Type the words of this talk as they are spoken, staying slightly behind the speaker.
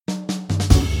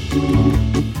Hello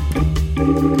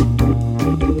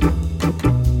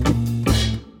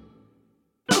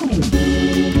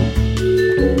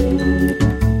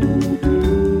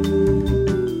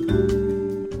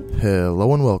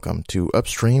and welcome to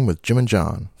Upstream with Jim and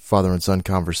John, father and son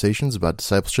conversations about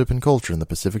discipleship and culture in the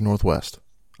Pacific Northwest.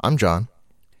 I'm John.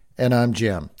 And I'm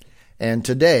Jim. And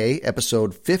today,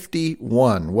 episode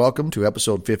 51. Welcome to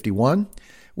episode 51.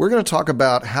 We're going to talk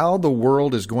about how the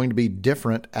world is going to be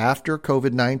different after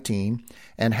COVID-19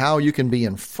 and how you can be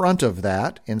in front of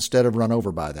that instead of run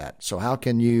over by that. So how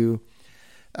can you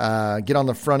get on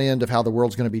the front end of how the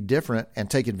world's going to be different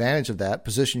and take advantage of that,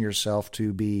 position yourself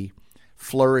to be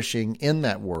flourishing in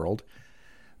that world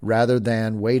rather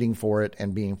than waiting for it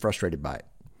and being frustrated by it.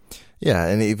 Yeah,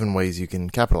 and even ways you can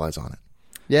capitalize on it.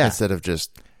 Yeah. Instead of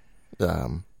just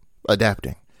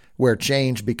adapting. Where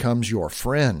change becomes your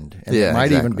friend. And it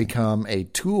might even become a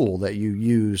tool that you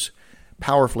use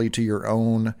powerfully to your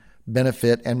own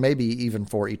benefit and maybe even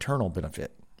for eternal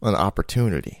benefit. An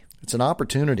opportunity. It's an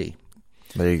opportunity.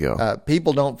 There you go.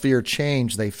 People don't fear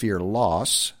change, they fear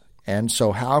loss. And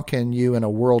so how can you, in a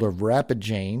world of rapid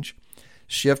change,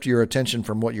 shift your attention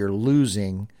from what you're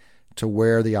losing to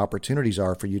where the opportunities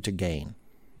are for you to gain?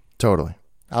 Totally.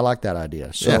 I like that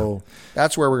idea. So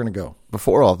That's where we're going to go.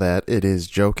 Before all that, it is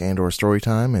joke and or story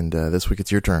time, and this week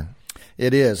it's your turn.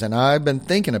 It is, and I've been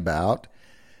thinking about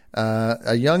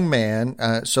a young man.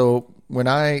 So when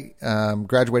I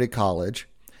graduated college,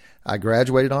 I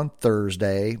graduated on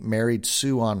Thursday, married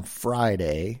Sue on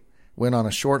Friday, went on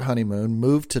a short honeymoon,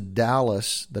 moved to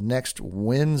Dallas the next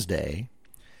Wednesday,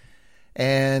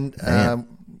 and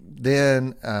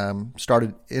then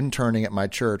started interning at my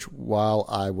church while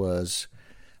I was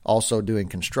also doing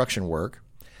construction work.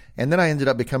 And then I ended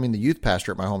up becoming the youth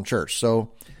pastor at my home church.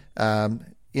 So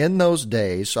in those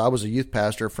days, so I was a youth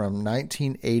pastor from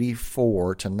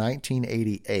 1984 to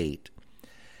 1988.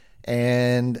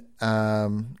 And I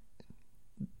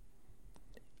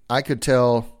could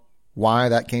tell why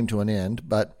that came to an end,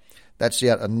 but that's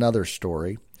yet another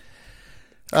story.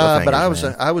 But I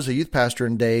was a youth pastor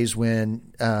in days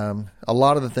when a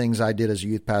lot of the things I did as a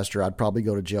youth pastor, I'd probably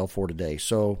go to jail for today.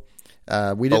 So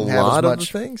we didn't have as much. A lot of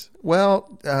things?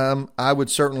 Well, I would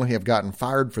certainly have gotten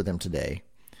fired for them today.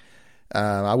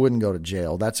 I wouldn't go to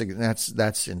jail. That's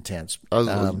intense.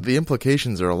 The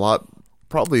implications are a lot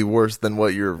probably worse than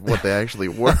what they actually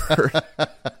were.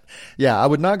 Yeah, I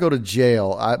would not go to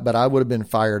jail, but I would have been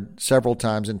fired several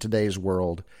times in today's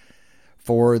world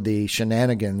for the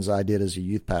shenanigans I did as a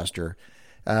youth pastor,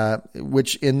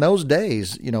 which in those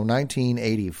days,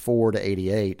 1984 to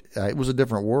 88, it was a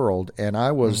different world, and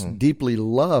I was deeply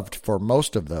loved for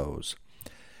most of those.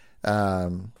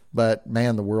 But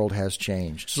man, the world has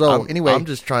changed. So anyway, I'm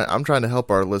trying to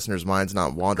help our listeners' minds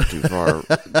not wander too far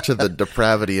to the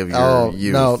depravity of your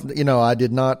youth. No, I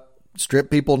did not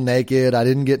strip people naked. I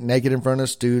didn't get naked in front of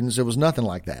students. It was nothing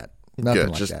like that. Nothing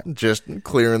like that. Just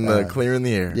clearing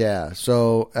the air. Yeah.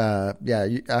 So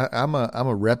I'm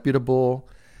a reputable,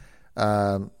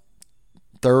 thoroughly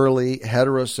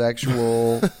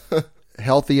heterosexual,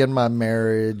 healthy in my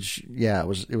marriage. Yeah,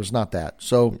 it was not that.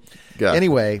 So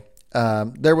anyway.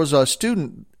 There was a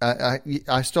student,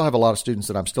 I still have a lot of students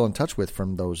that I'm still in touch with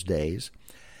from those days.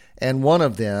 And one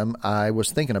of them I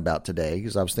was thinking about today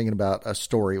because I was thinking about a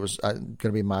story. It was going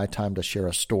to be my time to share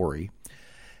a story.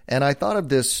 And I thought of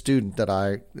this student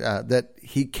that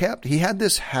he had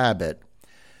this habit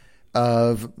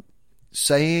of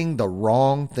saying the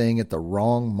wrong thing at the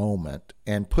wrong moment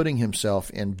and putting himself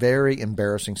in very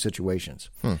embarrassing situations.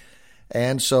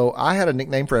 And so I had a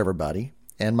nickname for everybody.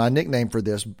 And my nickname for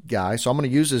this guy, so I'm going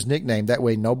to use his nickname. That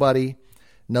way nobody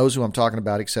knows who I'm talking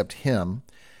about except him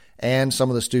and some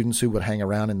of the students who would hang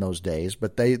around in those days.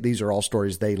 But these are all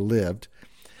stories they lived.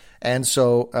 And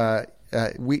so I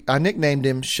nicknamed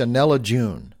him Chanella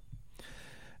June.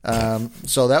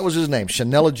 So that was his name,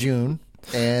 Chanella June.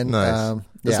 And nice.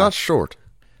 It's not short.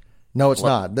 No, it's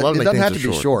not. It doesn't have to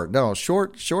be short. No,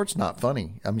 short's not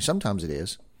funny. I mean, sometimes it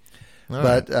is. All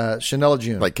but Chanella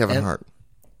June. Like Kevin Hart.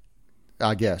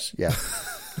 I guess, yeah.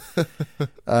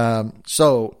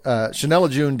 So Chanella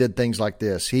June did things like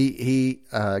this. He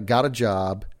got a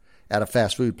job at a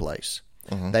fast food place.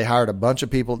 They hired a bunch of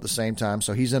people at the same time.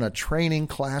 So he's in a training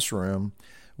classroom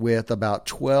with about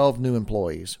 12 new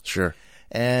employees. Sure.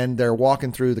 And they're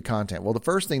walking through the content. Well, the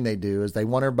first thing they do is they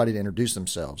want everybody to introduce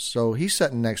themselves. So he's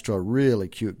sitting next to a really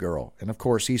cute girl. And, of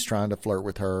course, he's trying to flirt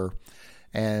with her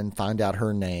and find out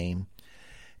her name.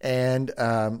 And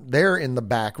they're in the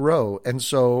back row. And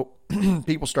so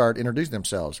people start introducing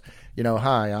themselves.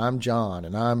 Hi, I'm John,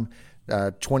 and I'm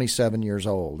 27 years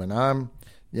old, and I'm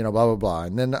blah, blah, blah.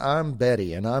 And then I'm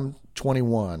Betty, and I'm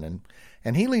 21.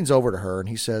 And he leans over to her, and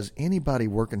he says, anybody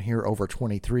working here over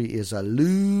 23 is a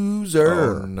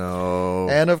loser. Oh, no.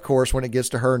 And, of course, when it gets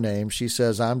to her name, she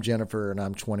says, I'm Jennifer, and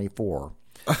I'm 24.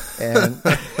 And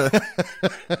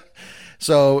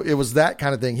so it was that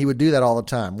kind of thing. He would do that all the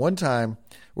time. One time,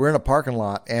 we're in a parking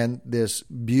lot, and this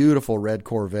beautiful red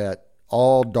Corvette,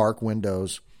 all dark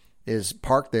windows, is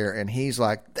parked there, and he's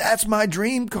like, that's my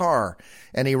dream car.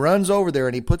 And he runs over there,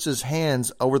 and he puts his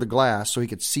hands over the glass so he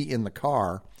could see in the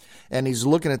car, and he's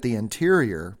looking at the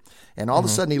interior, and all of a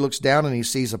sudden he looks down and he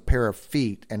sees a pair of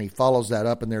feet, and he follows that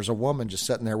up, and there's a woman just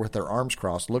sitting there with her arms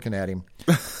crossed looking at him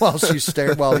while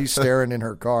he's staring in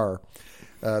her car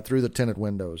through the tinted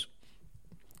windows.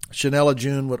 Chanella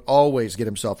June would always get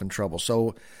himself in trouble.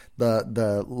 So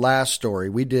the last story,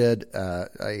 we did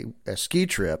a ski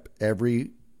trip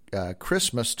every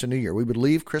Christmas to New Year. We would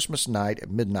leave Christmas night at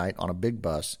midnight on a big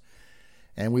bus,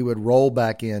 and we would roll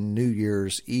back in New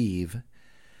Year's Eve,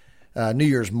 New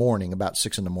Year's morning, about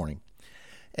 6 a.m.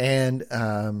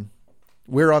 And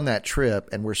we're on that trip,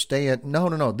 and we're staying.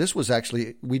 No. This was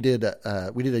actually we did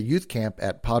a youth camp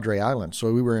at Padre Island.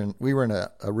 So we were in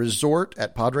a resort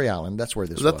at Padre Island. That's where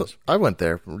this was. I went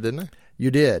there, didn't I?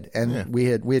 You did, and we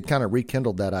had kind of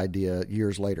rekindled that idea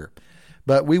years later.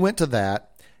 But we went to that.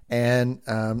 And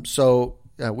so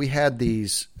we had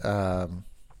these kind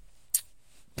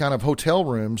of hotel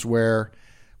rooms where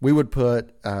we would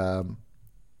put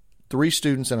 3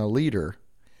 students and a leader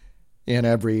in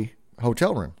every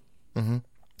hotel room. Mm-hmm.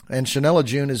 And Chanella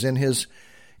June is in his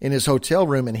hotel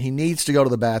room, and he needs to go to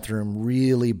the bathroom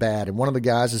really bad. And one of the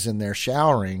guys is in there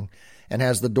showering and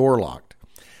has the door locked.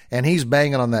 And he's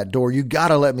banging on that door. You got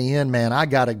to let me in, man. I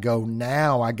got to go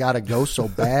now. I got to go so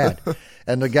bad.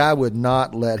 And the guy would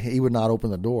not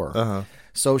open the door. Uh-huh.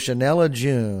 So Chanella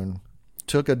June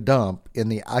took a dump in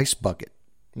the ice bucket.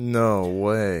 No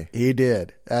way. He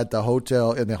did at the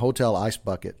hotel, in the hotel ice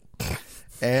bucket.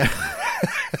 And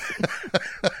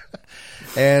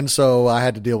and so I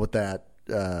had to deal with that.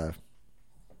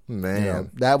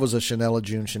 Man, that was a Chanella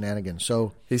June shenanigan.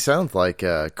 So he sounds like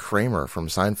Kramer from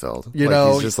Seinfeld.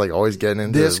 He's just like always getting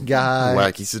into this guy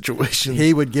wacky situations.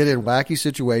 He would get in wacky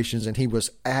situations, and he was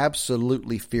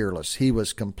absolutely fearless. He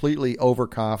was completely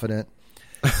overconfident,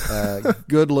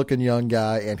 good-looking young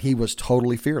guy, and he was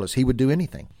totally fearless. He would do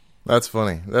anything. That's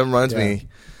funny. That reminds me.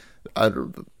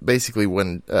 Basically,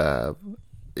 when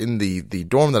in the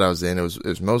dorm that I was in, it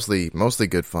was mostly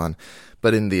good fun.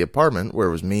 But in the apartment where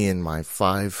it was me and my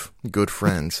 5 good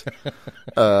friends,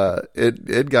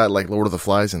 it got like Lord of the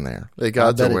Flies in there. It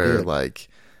got to where like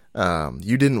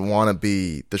you didn't want to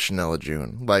be the Chanella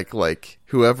June. Like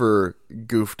whoever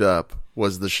goofed up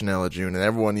was the Chanella June, and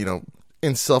everyone,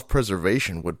 in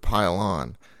self-preservation would pile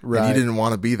on. Right. And you didn't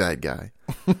want to be that guy.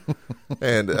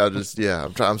 And I'm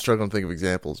struggling to think of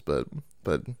examples, but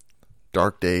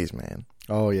dark days, man.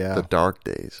 Oh yeah, the dark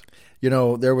days.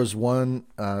 There was one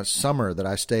summer that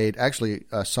I stayed, actually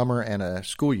a summer and a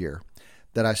school year,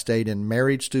 that I stayed in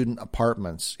married student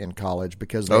apartments in college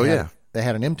because they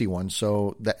had an empty one.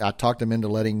 So I talked them into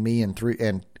letting me and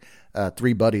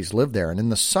 3 buddies live there. And in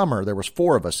the summer, there was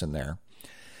 4 of us in there.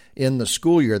 In the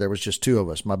school year, there was just 2 of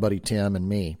us, my buddy Tim and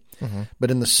me. Mm-hmm.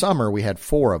 But in the summer, we had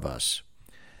 4 of us.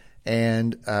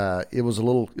 And it was a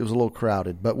little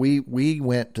crowded. But we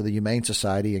went to the Humane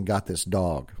Society and got this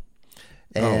dog.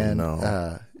 And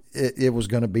it was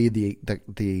going to be the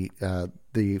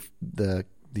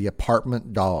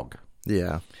apartment dog.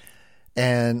 Yeah.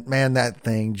 And man, that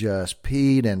thing just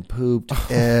peed and pooped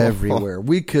everywhere.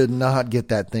 We could not get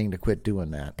that thing to quit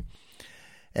doing that.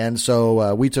 And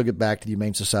so we took it back to the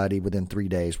Humane Society within 3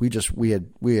 days. We had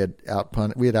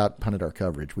outpunted our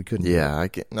coverage. We couldn't. Yeah,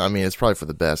 I mean, it's probably for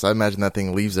the best. I imagine that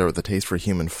thing leaves there with a taste for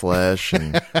human flesh,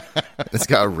 and it's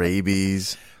got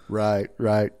rabies. Right.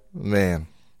 Man,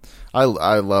 I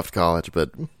loved college,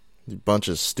 but a bunch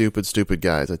of stupid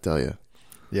guys, I tell you.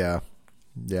 Yeah.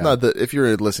 Not that if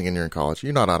you're listening and you're in college,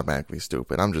 you're not automatically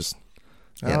stupid. I'm just,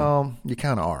 you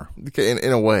kind of are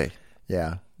in a way.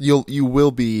 Yeah, you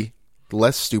will be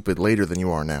less stupid later than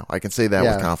you are now. I can say that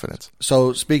with confidence.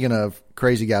 So speaking of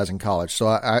crazy guys in college, so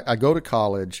I go to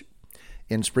college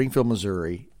in Springfield,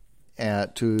 Missouri,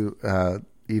 to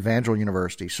Evangel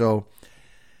University. So,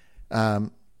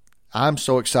 I'm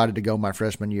so excited to go my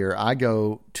freshman year. I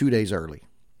go 2 days early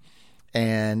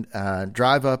and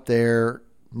drive up there,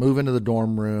 move into the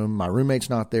dorm room. My roommate's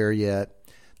not there yet.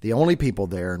 The only people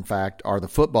there, in fact, are the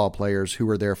football players who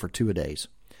were there for 2 days.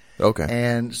 Okay.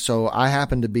 And so I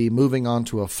happen to be moving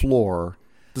onto a floor.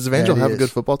 Does Evangel have a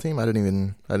good football team? I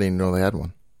didn't even know they had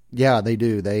one. Yeah, they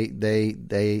do.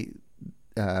 They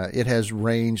it has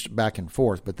ranged back and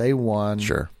forth, but they won.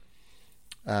 Sure.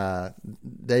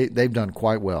 They've done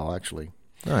quite well, actually.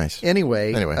 Nice.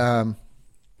 Anyway.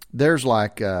 There's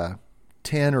like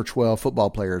 10 or 12 football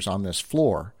players on this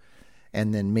floor,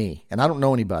 and then me. And I don't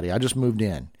know anybody. I just moved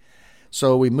in.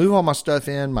 So we move all my stuff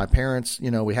in. My parents,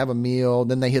 we have a meal.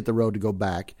 Then they hit the road to go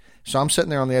back. So I'm sitting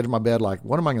there on the edge of my bed like,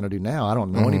 what am I going to do now? I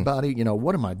don't know anybody.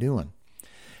 What am I doing?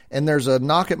 And there's a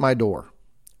knock at my door.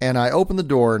 And I open the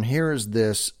door, and here is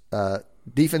this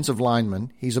defensive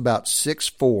lineman. He's about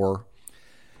 6'4",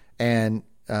 and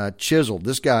chiseled.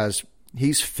 This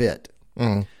he's fit.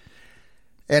 Mm.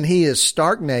 And he is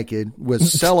stark naked with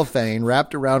cellophane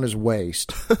wrapped around his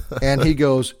waist. And he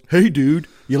goes, "Hey, dude,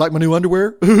 you like my new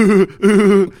underwear?"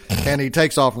 And he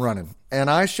takes off running. And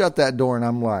I shut that door, and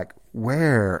I'm like,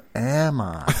 where am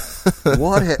I?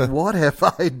 What have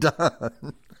I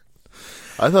done?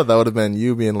 I thought that would have been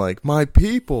you being like, "My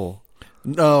people."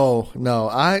 No.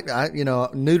 I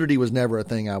nudity was never a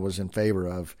thing I was in favor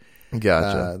of.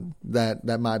 Gotcha.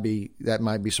 That might be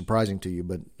surprising to you,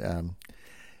 but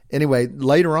anyway,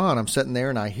 later on, I'm sitting there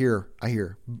and I hear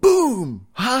boom,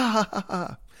 ha ha ha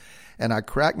ha, and I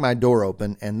crack my door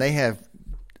open, and they have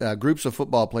groups of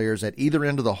football players at either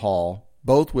end of the hall,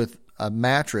 both with a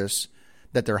mattress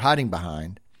that they're hiding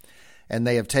behind, and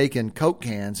they have taken Coke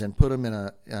cans and put them in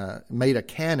made a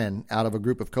cannon out of a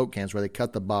group of Coke cans where they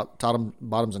cut the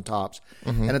bottoms and tops,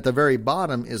 and at the very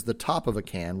bottom is the top of a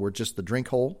can where just the drink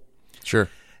hole. Sure.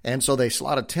 And so they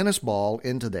slot a tennis ball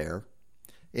into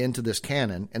this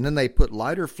cannon, and then they put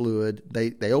lighter fluid.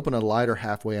 They open a lighter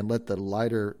halfway and let the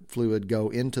lighter fluid go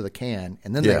into the can,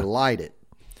 and then they light it.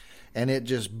 And it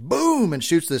just boom and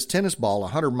shoots this tennis ball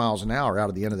 100 miles an hour out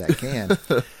of the end of that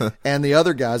can. And the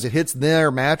other guys, it hits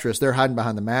their mattress. They're hiding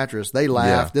behind the mattress. They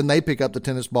laugh. Yeah. Then they pick up the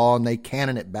tennis ball and they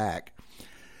cannon it back.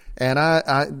 And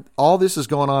I all this is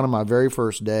going on my very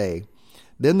first day.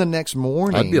 Then the next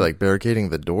morning, I'd be like barricading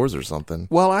the doors or something.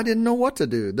 Well, I didn't know what to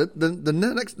do.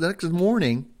 The next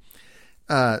morning,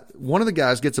 one of the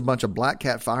guys gets a bunch of Black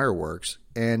Cat fireworks,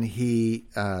 and he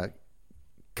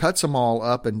cuts them all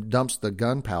up and dumps the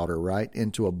gunpowder right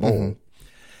into a bowl.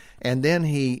 And then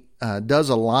he does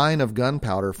a line of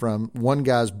gunpowder from one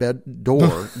guy's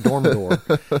dorm door,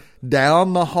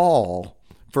 down the hall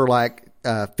for like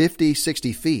 50,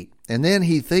 60 feet. And then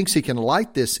he thinks he can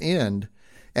light this end,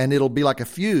 and it'll be like a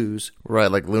fuse. Right,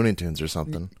 like Looney Tunes or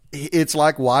something. It's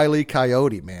like Wile E.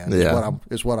 Coyote, man,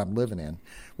 is what I'm living in.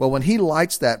 Well, when he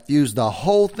lights that fuse, the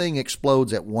whole thing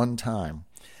explodes at one time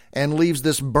and leaves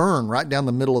this burn right down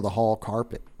the middle of the hall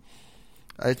carpet.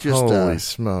 It's just holy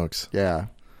smokes! Yeah.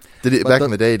 Back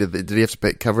in the day, did he have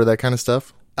to cover that kind of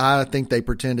stuff? I think they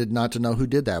pretended not to know who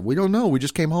did that. We don't know. We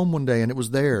just came home one day and it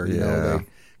was there. Yeah. They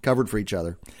covered for each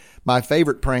other. My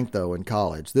favorite prank, though, in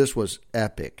college, this was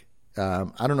epic.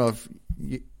 I don't know if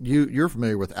you're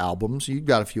familiar with albums. You've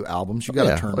got a few albums. You've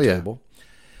got a turntable.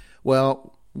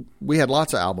 Well, we had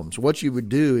lots of albums. What you would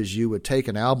do is you would take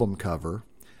an album cover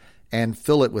and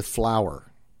fill it with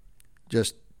flour.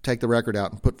 Just take the record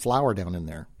out and put flour down in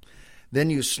there. Then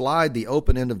you slide the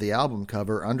open end of the album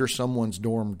cover under someone's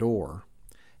dorm door,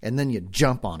 and then you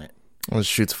jump on it. Well, it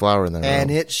shoots flour in there. And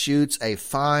it shoots a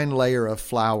fine layer of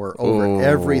flour over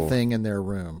everything in their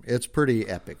room. It's pretty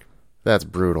epic. That's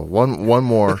brutal. One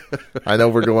more. I know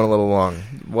we're going a little long.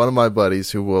 One of my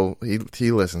buddies he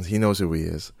listens. He knows who he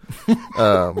is.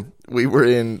 We were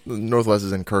in Northwest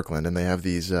is in Kirkland, and they have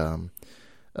these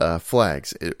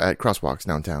flags at crosswalks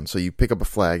downtown. So you pick up a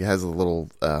flag. It has a little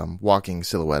walking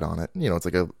silhouette on it. It's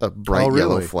like a bright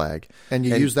yellow flag. And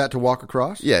you use that to walk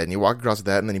across? Yeah, and you walk across with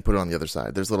that, and then you put it on the other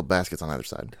side. There's little baskets on either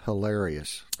side.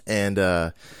 Hilarious.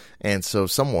 And so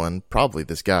someone, probably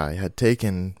this guy, had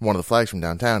taken one of the flags from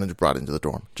downtown and just brought it into the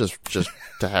dorm, just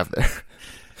to have there.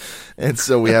 And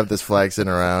so we have this flag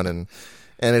sitting around, and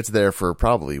it's there for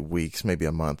probably weeks, maybe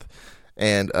a month.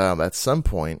 And at some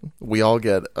point, we all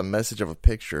get a message of a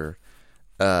picture,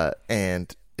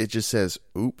 and it just says,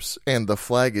 "Oops," and the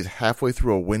flag is halfway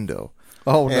through a window.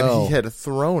 Oh, no. And he had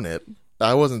thrown it.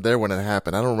 I wasn't there when it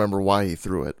happened. I don't remember why he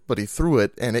threw it, but he threw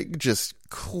it, and it just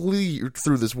cleared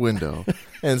through this window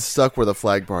and stuck where the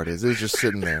flag part is. It was just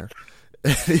sitting there.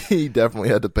 He definitely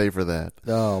had to pay for that.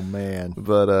 Oh, man.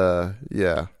 But,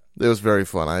 yeah, it was very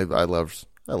fun. I loved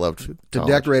to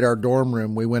decorate our dorm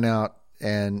room. We went out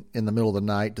and in the middle of the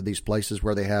night to these places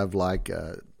where they have like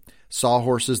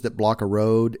sawhorses that block a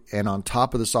road, and on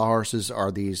top of the sawhorses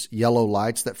are these yellow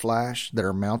lights that flash that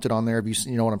are mounted on there. Have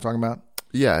you know what I'm talking about?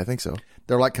 Yeah, I think so.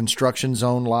 They're like construction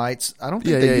zone lights. I don't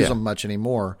think they use them much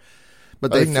anymore.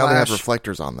 But I think now they have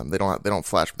reflectors on them. They don't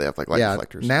flash, but they have like light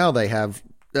reflectors. Now they have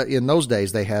in those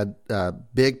days they had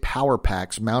big power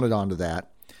packs mounted onto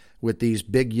that with these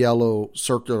big yellow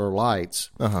circular lights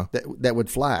that would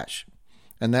flash.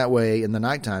 And that way in the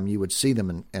nighttime you would see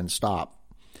them and stop.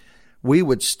 We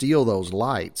would steal those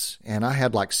lights, and I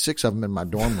had like 6 of them in my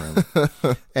dorm room.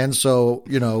 And so,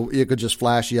 you could just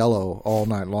flash yellow all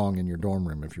night long in your dorm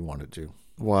room if you wanted to.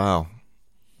 Wow.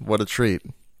 What a treat.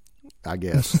 I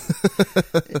guess.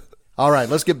 All right,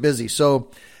 let's get busy. So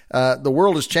the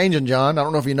world is changing, John. I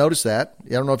don't know if you noticed that. I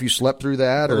don't know if you slept through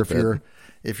that or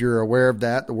if you're aware of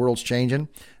that. The world's changing.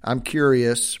 I'm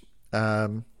curious,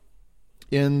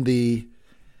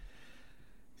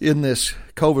 in this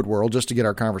COVID world, just to get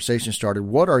our conversation started,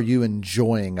 what are you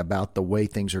enjoying about the way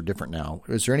things are different now?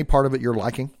 Is there any part of it you're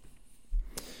liking?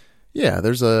 Yeah,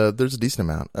 there's a decent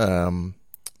amount.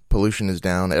 Pollution is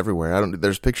down everywhere.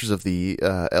 There's pictures of the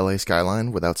LA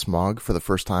skyline without smog for the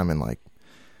first time in like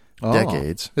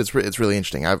decades. It's really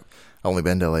interesting. I've only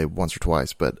been to LA once or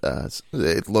twice, but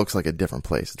it looks like a different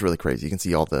place. It's really crazy. You can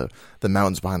see all the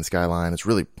mountains behind the skyline. It's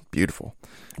really beautiful.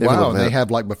 Wow, and they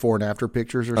have like before and after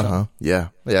pictures or something? Yeah,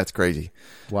 it's crazy.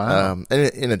 Wow. And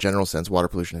in a general sense, water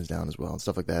pollution is down as well and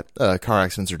stuff like that. Car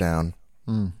accidents are down.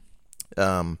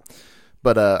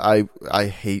 But I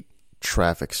hate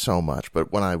traffic so much.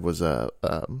 But when I was a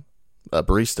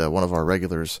barista, one of our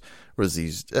regulars was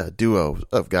these duo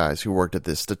of guys who worked at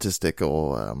this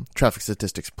traffic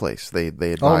statistics place. They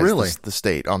advise the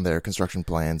state on their construction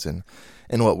plans and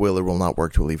what will or will not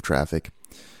work to relieve traffic.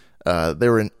 They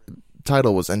were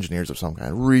title was engineers of some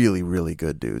kind. Really, really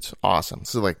good dudes. Awesome.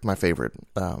 So like my favorite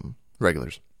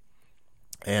regulars.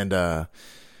 And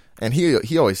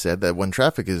he always said that when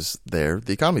traffic is there,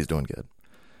 the economy is doing good.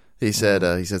 He said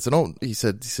so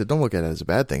don't look at it as a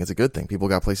bad thing. It's a good thing. People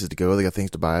got places to go, they got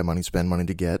things to buy, money to spend, money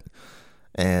to get.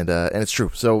 And it's true.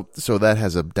 So that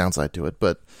has a downside to it,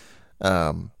 but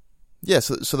so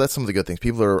that's some of the good things.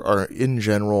 People are in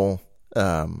general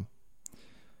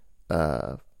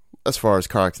as far as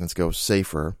car accidents go,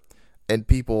 safer, and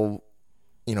people,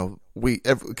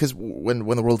 because when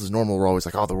the world is normal, we're always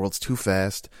like, oh, the world's too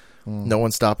fast. No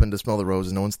one's stopping to smell the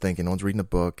roses. No one's thinking. No one's reading a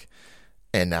book.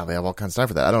 And now they have all kinds of time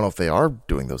for that. I don't know if they are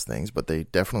doing those things, but they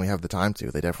definitely have the time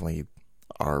to. They definitely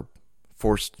are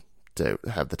forced to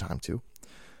have the time to.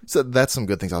 So that's some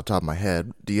good things off the top of my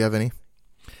head. Do you have any?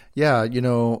 Yeah,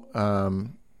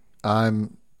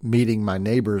 I'm meeting my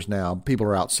neighbors now. People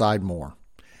are outside more.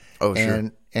 Oh,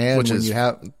 sure. And which is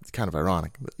it's kind of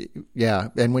ironic. Yeah,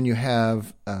 and when you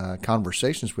have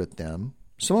conversations with them,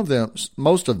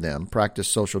 most of them practice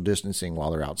social distancing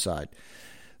while they're outside.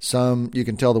 Some, you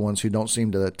can tell the ones who don't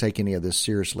seem to take any of this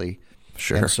seriously.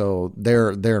 Sure. And so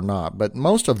they're not, but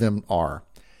most of them are.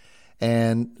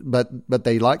 But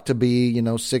they like to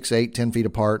be, 6, 8, 10 feet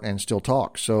apart and still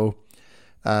talk. So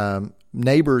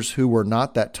neighbors who were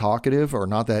not that talkative or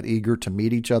not that eager to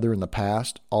meet each other in the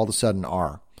past, all of a sudden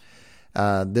are.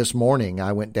 This morning,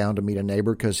 I went down to meet a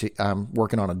neighbor because I'm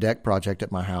working on a deck project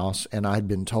at my house, and I'd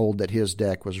been told that his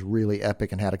deck was really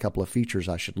epic and had a couple of features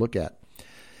I should look at.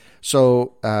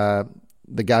 So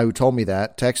the guy who told me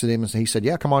that texted him, and he said,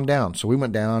 yeah, come on down. So we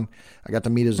went down. I got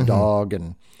to meet his dog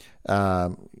and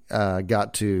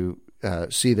got to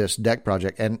see this deck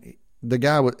project. And the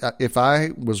guy, if I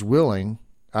was willing,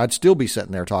 I'd still be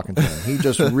sitting there talking to him. He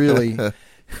just really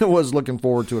was looking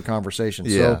forward to a conversation.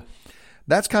 Yeah. So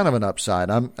that's kind of an upside.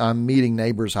 I'm meeting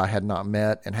neighbors I had not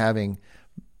met and having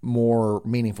more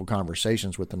meaningful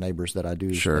conversations with the neighbors that I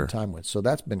do spend time with. So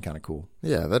that's been kind of cool.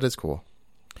 Yeah, that is cool.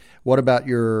 What about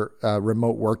your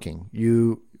remote working?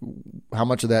 How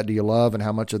much of that do you love, and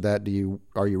how much of that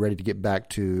are you ready to get back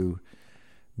to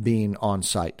being on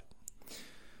site?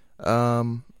 I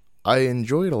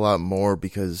enjoy it a lot more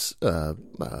because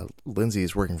Lindsay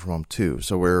is working from home too.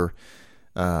 So we're,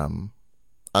 I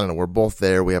don't know, we're both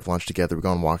there. We have lunch together. We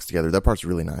go on walks together. That part's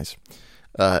really nice.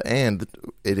 And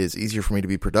it is easier for me to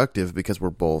be productive because we're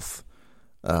both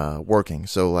working.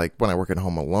 So like when I work at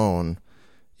home alone,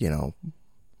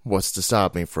 what's to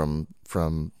stop me from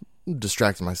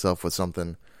distracting myself with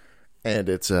something? And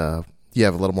it's you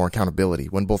have a little more accountability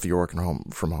when both of you are working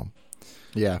from home.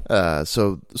 Yeah.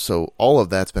 So all of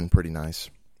that's been pretty nice.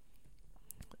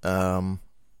 I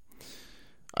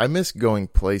miss going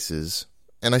places,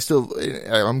 and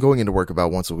I'm going into work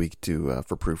about once a week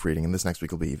for proofreading, and this next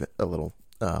week will be a little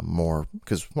more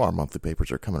because our monthly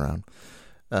papers are coming around.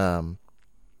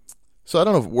 So I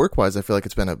don't know, work-wise, I feel like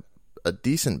it's been a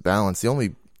decent balance. The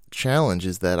only challenge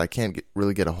is that I can't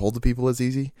really get a hold of people as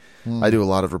easy. I do a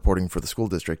lot of reporting for the school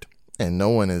district, and no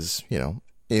one is,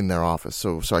 in their office.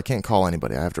 So I can't call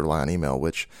anybody. I have to rely on email,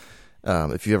 which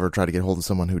if you ever try to get hold of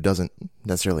someone who doesn't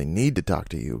necessarily need to talk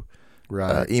to you,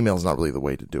 Right. Email is not really the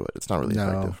way to do it. It's not really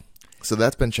effective. So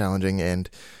that's been challenging, and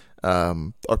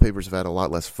our papers have had a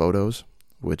lot less photos,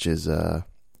 which is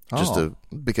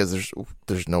because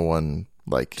there's no one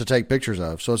to take pictures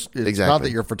of. So it's exactly. not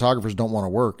that your photographers don't want to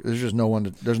work. There's just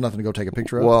there's nothing to go take a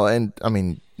picture of. Well, and I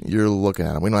mean, you're looking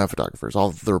at them. We don't have photographers.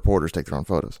 All the reporters take their own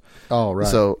photos. Oh, right.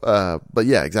 So, but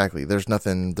yeah, exactly. There's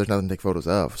nothing to take photos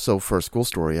of. So for a school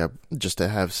story, just to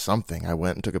have something, I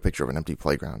went and took a picture of an empty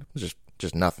playground. Just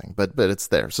nothing, but it's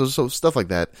there. So stuff like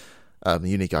that,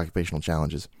 unique occupational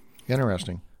challenges.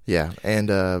 Interesting. Yeah, and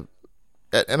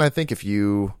I think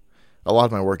a lot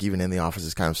of my work, even in the office,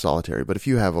 is kind of solitary. But if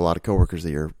you have a lot of coworkers that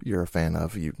you're a fan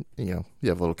of, you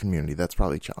have a little community. That's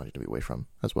probably challenging to be away from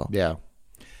as well. Yeah.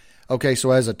 Okay, so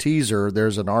as a teaser,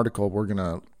 there's an article we're going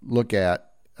to look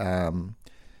at.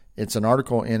 It's an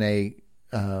article in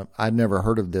I'd never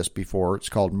heard of this before. It's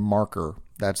called Marker.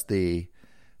 That's the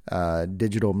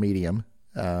digital medium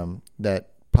that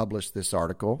published this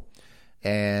article.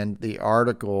 And the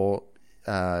article,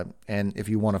 and if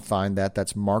you want to find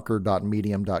that's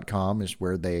marker.medium.com is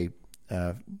where they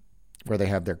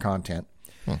have their content.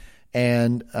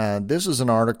 And this is an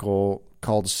article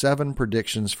called 7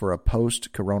 Predictions for a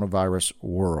Post-Coronavirus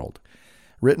World,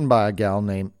 written by a gal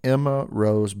named Emma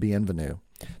Rose Bienvenue.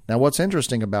 Now, what's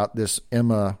interesting about this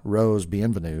Emma Rose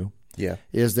Bienvenue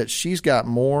is that she's got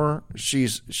more. She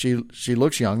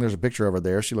looks young. There's a picture of her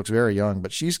there. She looks very young,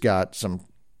 but she's got some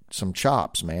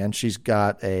chops, man. She's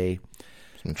got her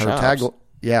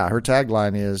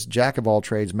tagline is Jack of all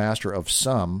trades, master of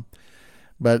some.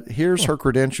 But here's her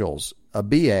credentials: a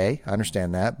BA, I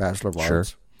understand that, Bachelor of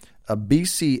Arts. A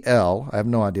BCL, I have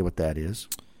no idea what that is.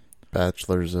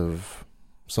 Bachelor's of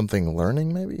something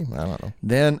learning, maybe? I don't know.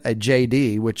 Then a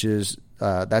JD, which is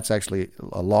that's actually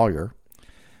a lawyer.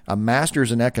 A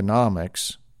master's in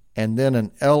economics, and then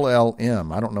an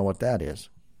LLM. I don't know what that is.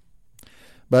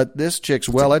 But this chick's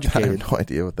well educated. I have no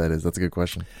idea what that is. That's a good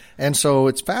question. And so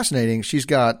it's fascinating. She's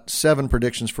got 7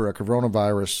 predictions for a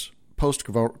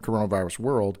post-coronavirus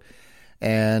world.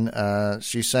 And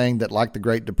she's saying that, like the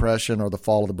Great Depression or the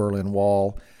fall of the Berlin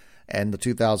Wall and the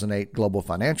 2008 global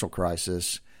financial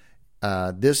crisis,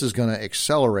 this is going to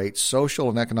accelerate social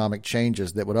and economic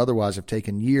changes that would otherwise have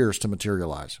taken years to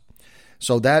materialize.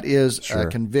 So that is a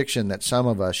conviction that some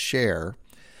of us share.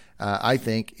 I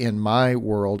think in my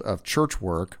world of church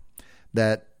work,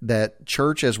 that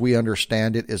church as we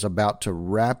understand it is about to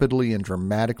rapidly and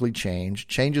dramatically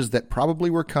changes that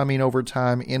probably were coming over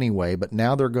time anyway, but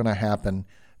now they're going to happen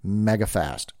mega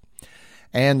fast.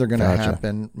 And they're going to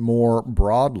happen more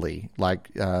broadly.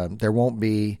 Like there won't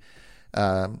be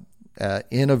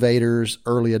innovators,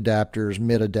 early adapters,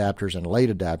 mid adapters, and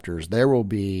late adapters. There will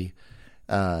be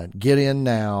get in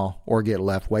now or get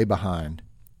left way behind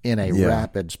in a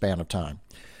rapid span of time.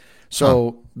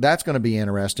 So that's going to be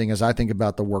interesting as I think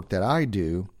about the work that I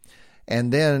do.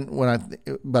 And then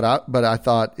but I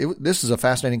thought this is a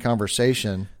fascinating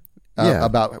conversation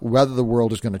about whether the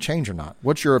world is going to change or not.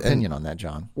 What's your opinion on that,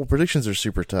 John? Well, predictions are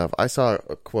super tough. I saw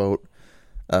a quote.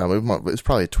 It was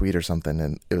probably a tweet or something,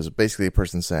 and it was basically a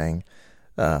person saying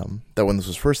that when this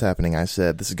was first happening, I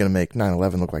said, this is going to make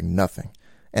 9/11 look like nothing.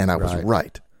 And I was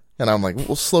right. And I'm like,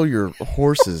 well, slow your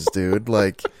horses, dude.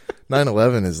 Like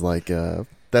 9/11 is like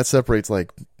that separates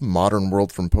like modern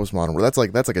world from postmodern world.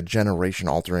 That's like a generation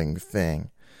altering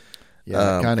thing.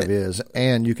 Yeah, it kind of is.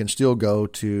 And you can still go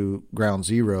to ground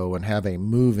zero and have a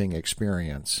moving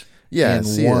experience in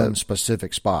one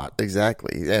specific spot.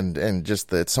 Exactly. And just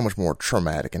that it's so much more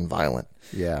traumatic and violent.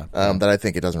 Yeah. That I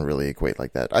think it doesn't really equate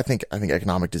like that. I think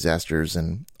economic disasters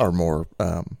are more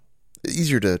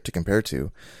easier to compare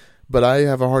to. But I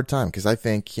have a hard time because I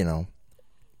think,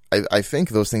 I think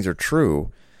those things are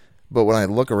true. But when I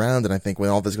look around and I think when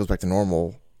all this goes back to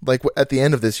normal, like at the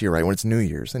end of this year, right, when it's New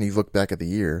Year's and you look back at the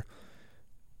year,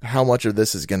 how much of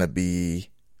this is going to be,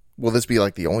 will this be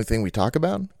like the only thing we talk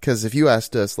about? Because if you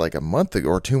asked us like a month ago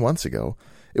or 2 months ago,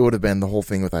 it would have been the whole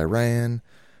thing with Iran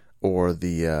or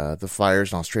the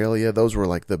fires in Australia. Those were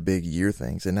like the big year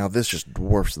things. And now this just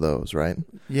dwarfs those, right?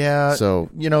 Yeah. So,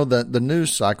 the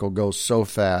news cycle goes so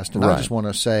fast. And I just want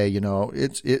to say,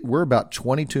 we're about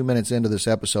 22 minutes into this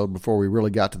episode before we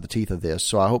really got to the teeth of this.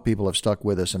 So I hope people have stuck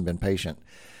with us and been patient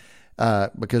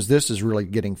because this is really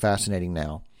getting fascinating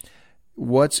now.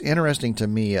 What's interesting to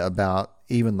me about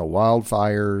even the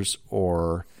wildfires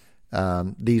or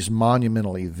these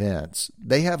monumental events,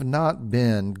 they have not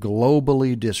been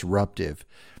globally disruptive.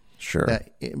 Sure.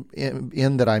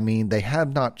 In that, I mean, they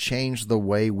have not changed the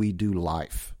way we do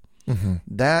life. Mm-hmm.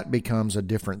 That becomes a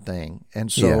different thing. And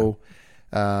so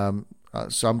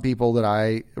Some people that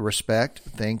I respect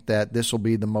think that this will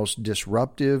be the most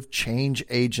disruptive change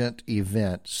agent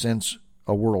event since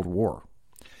a world war.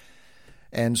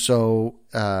 And so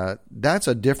that's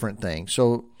a different thing.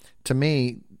 So to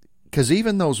me, because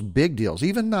even those big deals,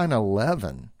 even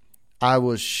 9/11, I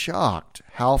was shocked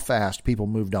how fast people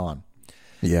moved on.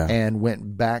 Yeah. And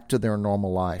went back to their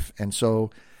normal life. And so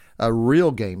a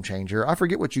real game changer, I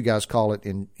forget what you guys call it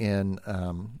in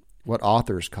what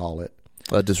authors call it.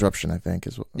 Disruption, I think,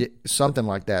 is what, something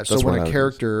like that. So when a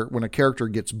character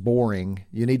gets boring,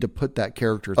 you need to put that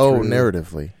character through. Oh,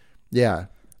 narratively. Yeah.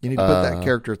 You need to put that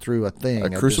character through a thing.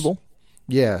 A crucible?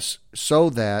 Yes. So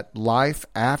that life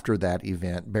after that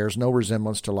event bears no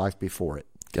resemblance to life before it.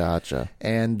 Gotcha.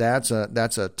 And that's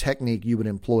a technique you would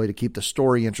employ to keep the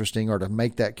story interesting or to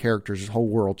make that character's whole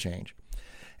world change.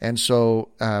 And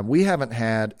so we haven't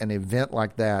had an event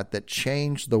like that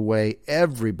changed the way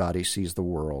everybody sees the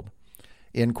world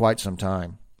in quite some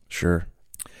time. Sure.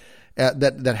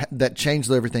 That changed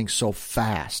everything so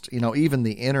fast. Even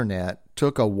the internet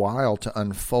took a while to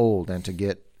unfold and to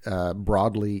get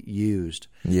broadly used.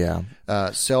 Yeah.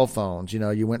 Cell phones,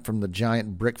 you went from the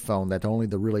giant brick phone that only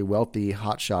the really wealthy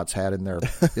hotshots had in their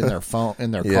phone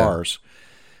in their cars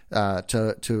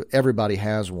to everybody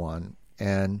has one.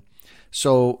 And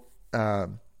so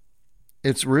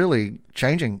it's really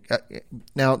changing.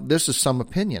 Now, this is some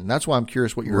opinion. That's why I'm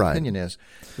curious what your opinion is,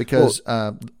 because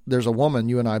there's a woman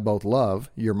you and I both love,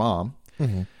 your mom,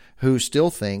 mm-hmm. who still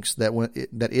thinks that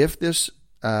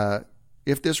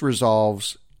if this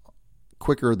resolves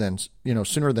quicker than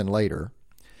sooner than later,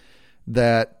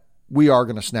 that we are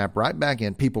going to snap right back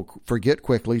in. People forget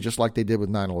quickly, just like they did with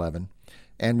 9/11,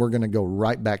 and we're going to go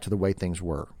right back to the way things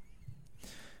were.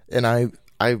 And I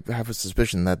have a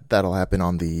suspicion that that'll happen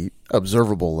on the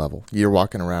observable level. You're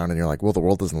walking around and you're like, well, the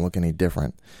world doesn't look any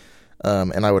different.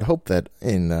 And I would hope that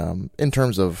in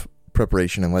terms of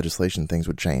preparation and legislation, things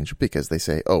would change, because they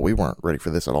say, oh, we weren't ready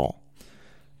for this at all.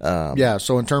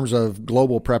 So in terms of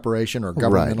global preparation or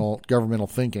governmental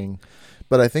thinking.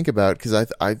 But I think about, because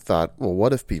I thought, well,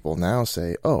 what if people now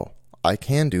say, oh, I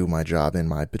can do my job in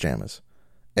my pajamas,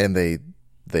 and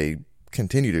they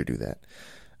continue to do that.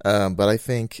 But I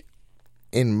think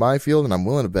in my field, and I'm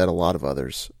willing to bet a lot of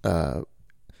others,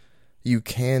 you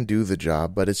can do the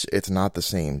job, but it's not the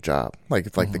same job.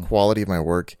 It's like mm-hmm. the quality of my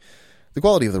work. The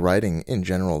quality of the writing in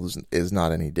general is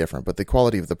not any different, but the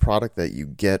quality of the product that you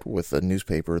get with the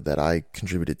newspaper that I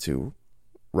contributed to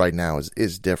right now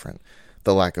is different.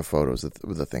 The lack of photos,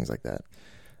 the things like that,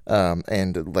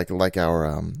 and like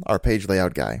our page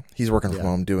layout guy, he's working from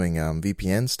home doing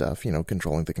VPN stuff,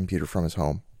 controlling the computer from his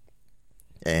home,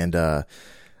 and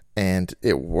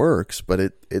it works, but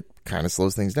it kind of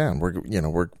slows things down.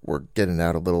 We're getting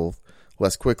out a little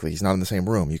less quickly. He's not in the same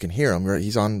room. You can hear him.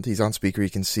 He's on speaker. He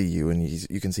can see you, and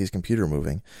you can see his computer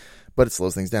moving, but it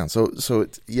slows things down. So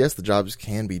yes, the jobs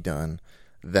can be done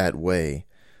that way,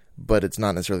 but it's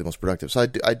not necessarily the most productive. So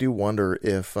I do wonder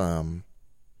if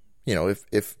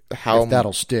if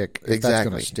that'll stick. If exactly. That's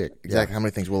going to stick. Exactly. How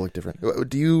many things will look different?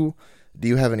 Do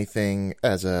you have anything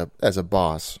as a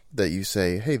boss that you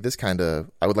say, hey,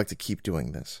 I would like to keep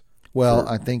doing this? Well,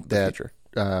 I think that,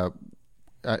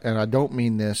 and I don't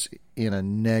mean this in a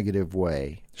negative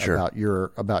way about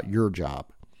your job.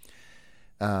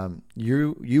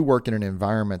 You work in an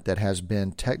environment that has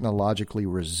been technologically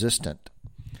resistant,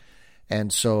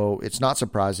 and so it's not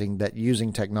surprising that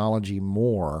using technology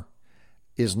more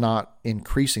is not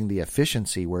increasing the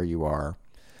efficiency where you are,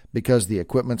 because the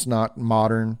equipment's not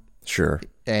modern. Sure.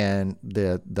 And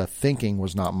the thinking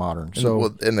was not modern. So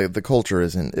the culture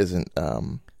isn't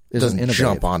doesn't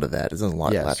jump onto that. It doesn't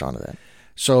latch onto that.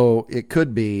 So it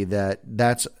could be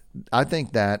I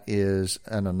think that is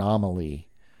an anomaly.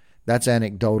 That's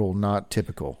anecdotal, not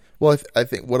typical. Well, I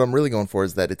think what I'm really going for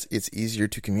is that it's easier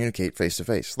to communicate face to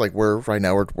face. Like right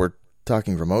now we're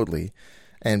talking remotely,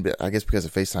 and I guess because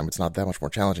of FaceTime, it's not that much more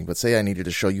challenging. But say I needed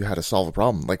to show you how to solve a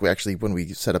problem, like when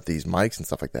we set up these mics and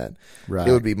stuff like that, right.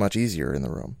 It would be much easier in the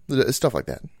room. Stuff like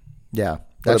that. Yeah,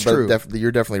 that's true.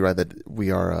 You're definitely right that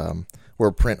we're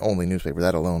a print only newspaper.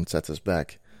 That alone sets us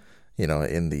back,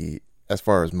 as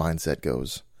far as mindset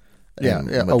goes. Yeah,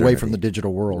 away from the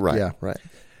digital world. Right. Yeah, right.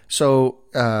 So,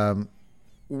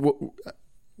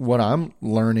 what I'm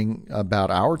learning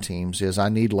about our teams is I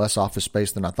need less office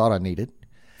space than I thought I needed.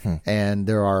 And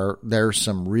there's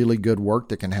some really good work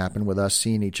that can happen with us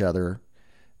seeing each other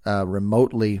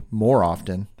remotely more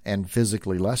often and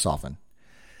physically less often.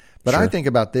 But sure. I think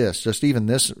about this, just even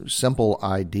this simple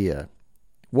idea.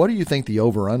 What do you think the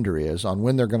over-under is on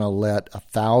when they're going to let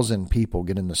 1,000 people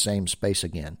get in the same space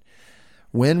again?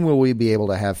 When will we be able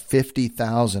to have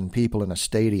 50,000 people in a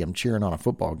stadium cheering on a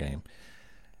football game?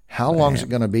 How long is it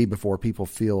going to be before people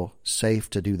feel safe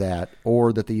to do that,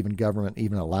 or that the government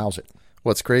even allows it?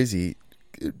 What's crazy,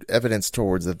 evidence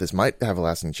towards that this might have a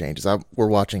lasting change is we're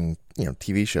watching,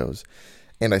 TV shows,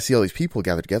 and I see all these people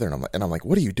gathered together, and I'm like,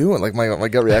 what are you doing? Like my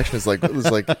gut reaction is like, it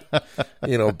was like,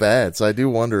 bad. So I do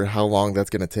wonder how long that's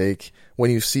going to take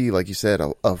when you see, like you said,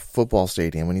 a football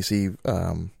stadium, when you see,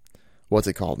 what's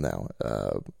it called now?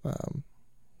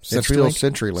 CenturyLink.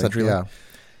 CenturyLink. Yeah.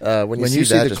 When you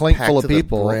see the clink full of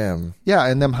people, and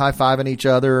them high-fiving each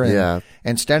other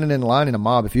and standing in line in a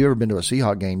mob. If you've ever been to a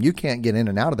Seahawk game, you can't get in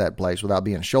and out of that place without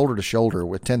being shoulder to shoulder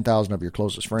with 10,000 of your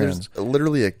closest friends. There's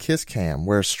literally a kiss cam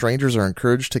where strangers are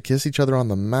encouraged to kiss each other on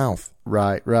the mouth.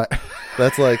 Right.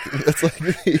 That's like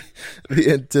the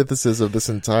antithesis of this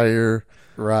entire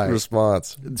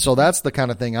response. So that's the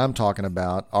kind of thing I'm talking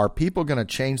about. Are people going to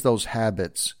change those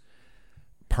habits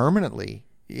permanently?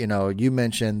 You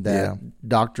mentioned that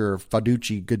Dr.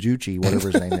 Gajucci,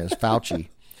 whatever his name is, Fauci,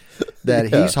 that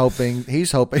he's hoping,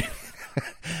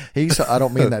 I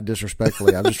don't mean that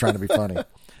disrespectfully. I'm just trying to be funny.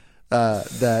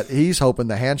 That he's hoping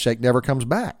the handshake never comes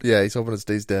back. Yeah. He's hoping it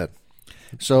stays dead.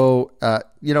 So,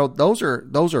 those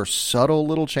are subtle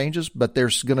little changes, but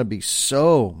there's going to be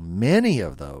so many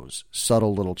of those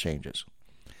subtle little changes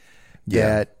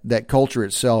that culture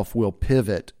itself will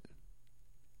pivot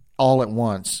all at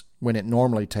once, when it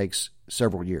normally takes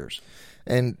several years.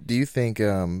 And do you think,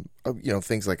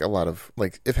 things like a lot of,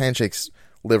 like, if handshakes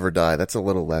live or die, that's a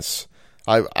little less,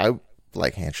 I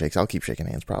like handshakes. I'll keep shaking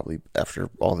hands probably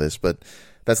after all this, but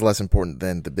that's less important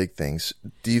than the big things.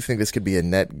 Do you think this could be a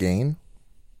net gain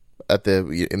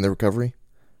in the recovery?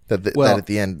 That at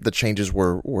the end, the changes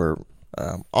were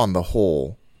on the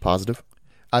whole positive?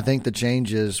 I think the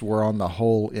changes were on the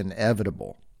whole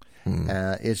inevitable.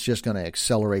 It's just going to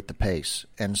accelerate the pace.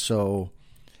 And so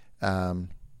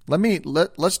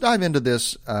let's dive into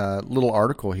this little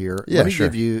article here. Yeah,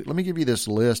 let me give you this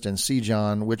list and see,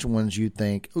 John, which ones you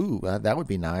think, ooh, that would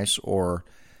be nice, or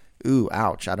ooh,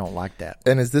 ouch, I don't like that.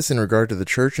 And is this in regard to the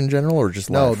church in general, or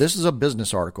just life? No, this is a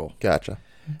business article. Gotcha.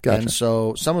 And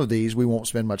so some of these we won't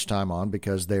spend much time on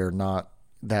because they're not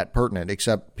that pertinent,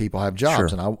 except people have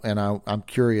jobs. Sure. And I'm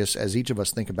curious, as each of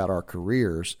us think about our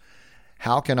careers,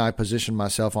 how can I position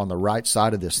myself on the right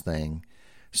side of this thing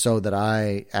so that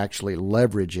I actually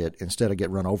leverage it instead of get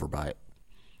run over by it?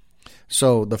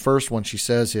 So the first one she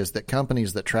says is that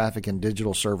companies that traffic in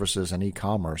digital services and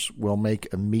e-commerce will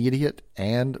make immediate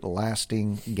and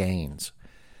lasting gains.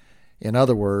 In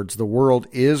other words, the world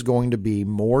is going to be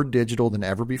more digital than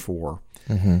ever before,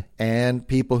 and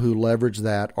people who leverage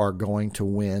that are going to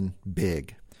win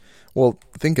big. Well,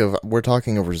 we're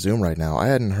talking over Zoom right now. I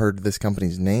hadn't heard this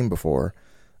company's name before,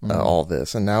 all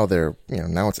this, and now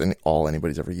now it's all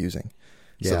anybody's ever using.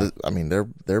 Yeah. So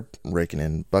they're raking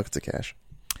in buckets of cash.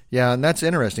 Yeah, and that's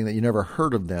interesting that you never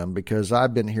heard of them, because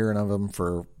I've been hearing of them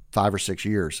for 5 or 6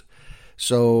 years.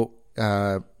 So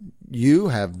you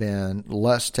have been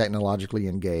less technologically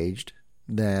engaged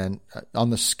than on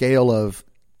the scale of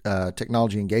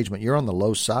technology engagement. You're on the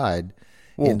low side.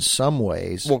 In some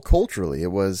ways. Well, culturally,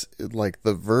 it was like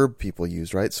the verb people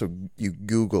use, right? So you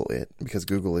Google it because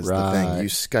Google is the thing. You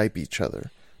Skype each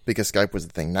other because Skype was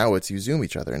the thing. Now it's you Zoom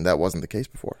each other, and that wasn't the case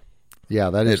before.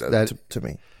 Yeah, that is that to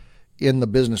me. In the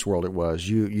business world, it was.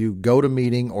 You go to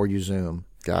meeting or you Zoom.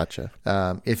 Gotcha.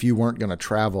 If you weren't going to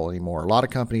travel anymore. A lot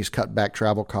of companies cut back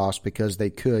travel costs because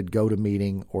they could go to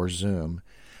meeting or Zoom.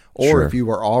 Or if you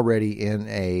were already in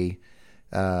a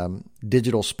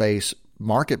digital space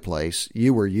marketplace,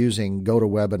 you were using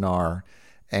GoToWebinar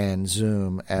and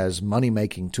Zoom as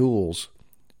money-making tools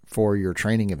for your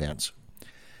training events.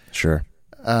 Sure.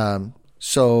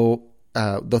 So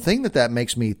the thing that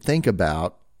makes me think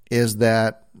about is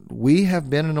that we have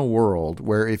been in a world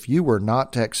where if you were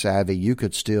not tech savvy, you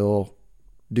could still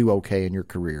do okay in your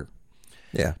career.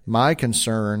 Yeah. My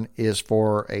concern is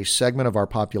for a segment of our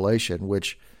population,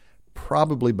 which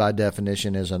probably by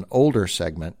definition is an older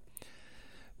segment.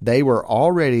 They were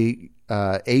already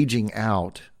aging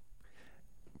out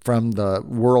from the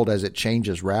world as it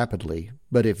changes rapidly.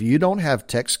 But if you don't have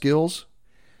tech skills,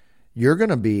 you're going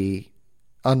to be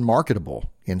unmarketable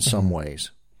in some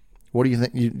ways. What do you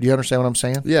think? Do you understand what I'm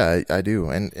saying? Yeah, I do.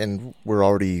 And we're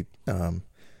already,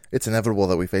 it's inevitable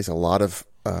that we face a lot of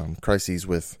crises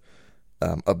with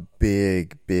a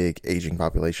big aging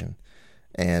population.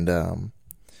 And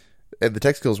the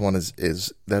tech skills one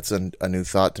is that's a new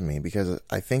thought to me, because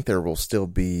I think there will still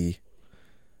be,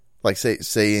 like,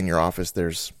 say in your office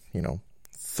there's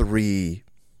 3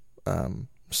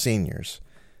 seniors.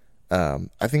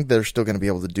 I think they're still going to be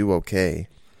able to do okay,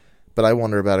 But I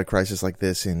wonder about a crisis like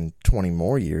this in 20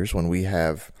 more years when we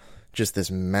have just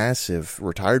this massive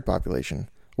retired population.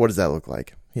 What does that look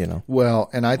like? Well,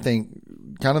 and I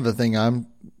think kind of the thing I'm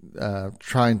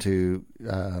trying to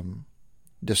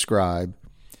describe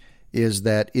is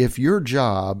that if your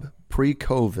job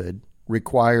pre-COVID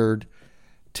required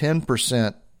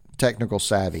 10% technical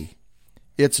savvy,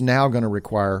 it's now going to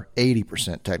require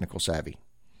 80% technical savvy.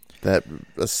 That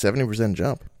a 70%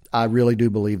 jump. I really do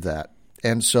believe that.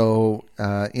 And so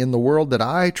in the world that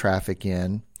I traffic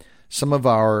in, some of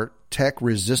our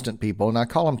tech-resistant people, and I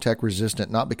call them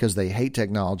tech-resistant not because they hate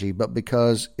technology, but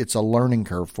because it's a learning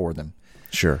curve for them.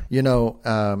 Sure.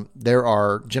 There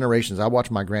are generations. I watch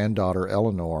my granddaughter,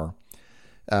 Eleanor,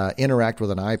 interact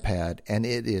with an iPad, and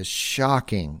it is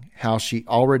shocking how she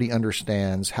already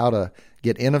understands how to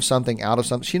get in of something, out of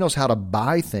something. She knows how to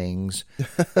buy things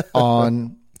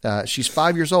on she's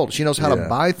 5 years old. She knows how to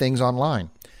buy things online.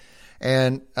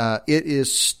 And it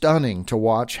is stunning to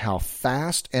watch how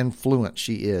fast and fluent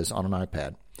she is on an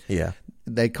iPad. Yeah.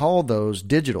 They call those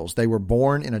digitals. They were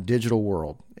born in a digital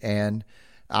world, and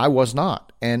I was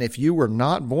not. And if you were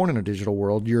not born in a digital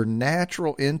world, your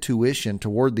natural intuition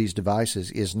toward these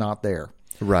devices is not there.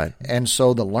 Right. And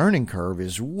so the learning curve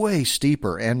is way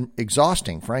steeper and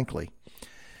exhausting, frankly.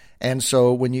 And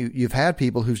so when you've had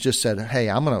people who've just said, "Hey,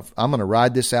 I'm gonna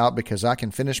ride this out because I can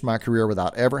finish my career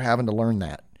without ever having to learn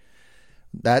that."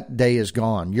 That day is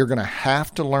gone. You're going to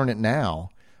have to learn it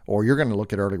now, or you're going to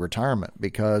look at early retirement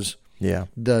because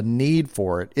the need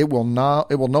for it will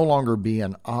no longer be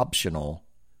an optional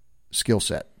skill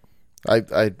set.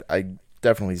 I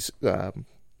definitely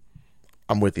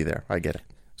I'm with you there. I get it.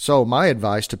 So my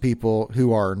advice to people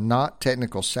who are not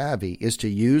technical savvy is to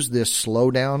use this slow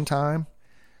down time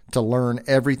to learn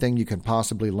everything you can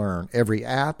possibly learn. Every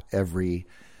app, every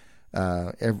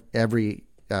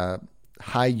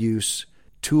high use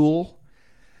tool,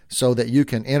 so that you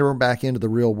can enter back into the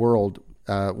real world,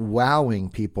 wowing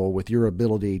people with your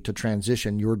ability to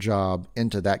transition your job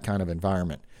into that kind of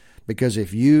environment. Because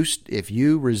if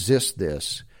you resist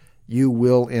this, you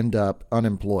will end up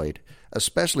unemployed,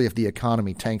 especially if the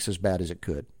economy tanks as bad as it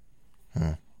could.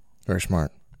 Very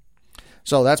smart.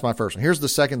 So that's my first one. Here's the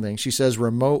second thing. She says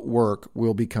remote work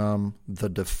will become the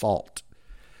default,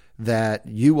 that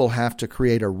you will have to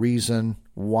create a reason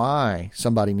why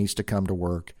somebody needs to come to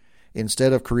work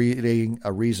instead of creating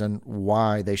a reason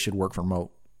why they should work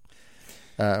remote.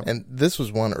 And this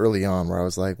was one early on where I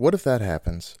was like, what if that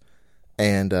happens?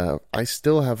 And I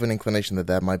still have an inclination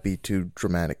that might be too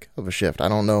dramatic of a shift. I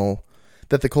don't know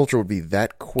that the culture would be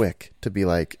that quick to be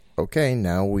like, okay,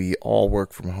 now we all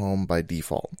work from home by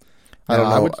default. I don't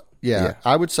know.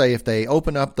 I would say if they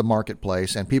open up the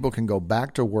marketplace and people can go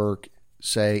back to work,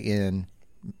 say in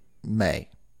May,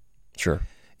 sure,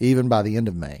 even by the end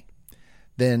of May,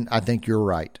 then I think you're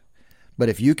right. But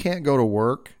if you can't go to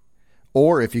work,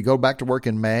 or if you go back to work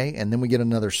in May and then we get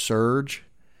another surge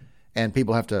and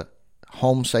people have to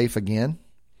home safe again,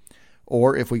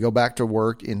 or if we go back to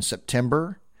work in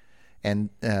September and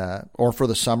or for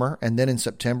the summer, and then in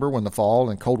September when the fall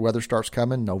and cold weather starts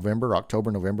coming,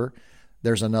 October, November,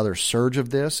 there's another surge of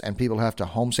this and people have to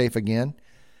home safe again.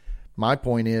 My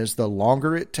point is, the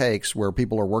longer it takes where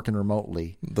people are working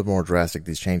remotely, the more drastic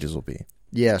these changes will be.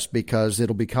 Yes, because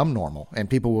it'll become normal and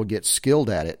people will get skilled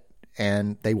at it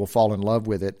and they will fall in love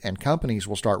with it, and companies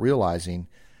will start realizing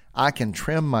I can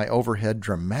trim my overhead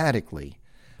dramatically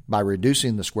by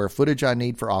reducing the square footage I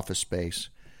need for office space,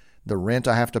 the rent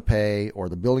I have to pay, or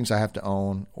the buildings I have to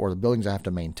own, or the buildings I have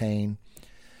to maintain,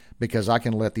 because I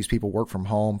can let these people work from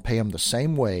home, pay them the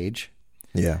same wage.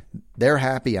 Yeah. They're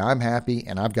happy, I'm happy,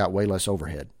 and I've got way less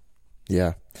overhead.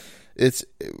 Yeah. It's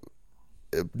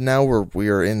now we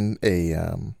are in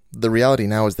the reality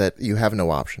now is that you have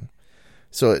no option.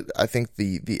 So I think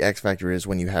the X factor is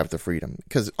when you have the freedom.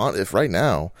 Because if right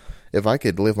now, if I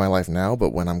could live my life now,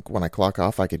 but when I clock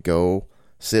off, I could go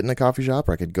sit in a coffee shop,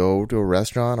 or I could go to a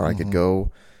restaurant, or I could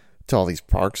go to all these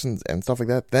parks and stuff like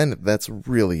that, then that's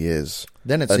really is.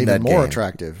 Then it's even more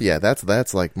attractive. Yeah,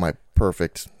 that's like my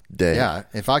perfect day. Yeah,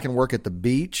 if I can work at the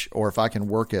beach, or if I can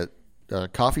work at a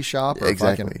coffee shop, or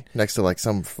exactly. if I can next to like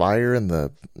some fire in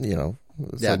the,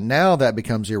 now that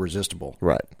becomes irresistible.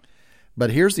 Right. But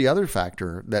here's the other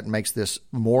factor that makes this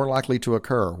more likely to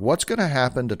occur. What's going to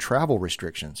happen to travel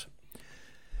restrictions?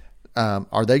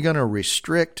 Are they going to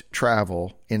restrict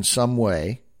travel in some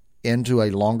way into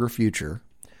a longer future?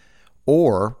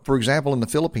 Or, for example, in the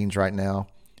Philippines right now,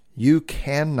 you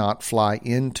cannot fly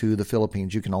into the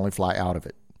Philippines. You can only fly out of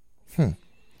it.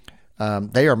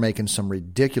 They are making some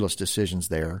ridiculous decisions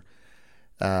there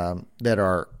that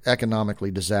are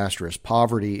economically disastrous.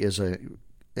 Poverty is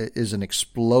is an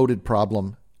exploded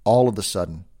problem all of a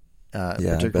sudden,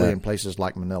 particularly in places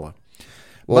like Manila.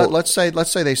 Well, but let's say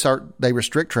they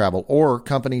restrict travel, or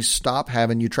companies stop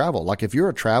having you travel. Like if you're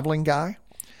a traveling guy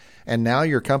and now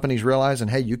your company's realizing,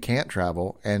 hey, you can't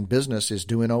travel and business is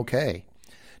doing okay.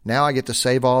 Now I get to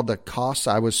save all the costs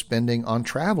I was spending on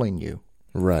traveling you.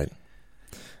 Right.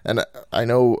 And I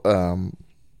know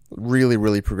really,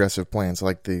 really progressive plans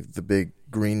like the big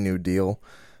Green New Deal.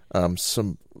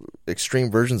 Some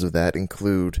extreme versions of that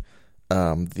include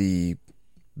the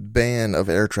ban of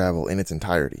air travel in its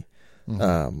entirety,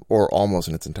 or almost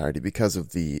in its entirety, because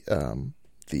of the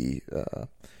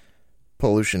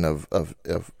pollution of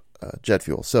jet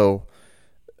fuel. So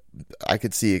I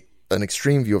could see an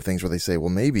extreme view of things where they say, well,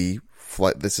 maybe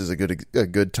this is a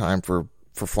good time for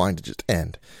flying to just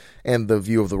end. And the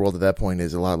view of the world at that point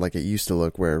is a lot like it used to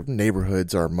look, where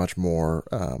neighborhoods are much more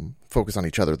focused on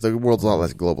each other. The world's a lot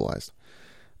less globalized.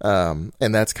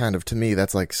 And that's kind of, to me,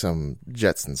 that's like some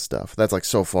Jetson stuff. That's like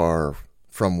so far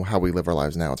from how we live our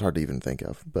lives now, it's hard to even think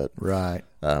of. But right.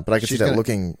 But I can see that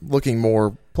looking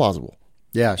more plausible.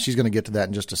 Yeah, she's going to get to that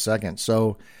in just a second.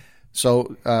 So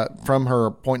from her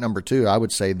point number 2, I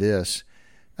would say this.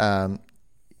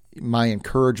 My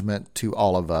encouragement to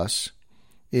all of us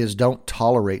is don't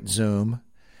tolerate Zoom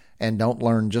and don't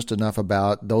learn just enough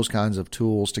about those kinds of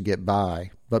tools to get by,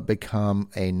 but become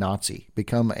a Nazi.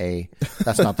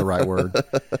 That's not the right word.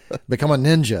 Become a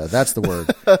ninja. That's the word.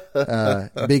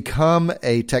 Become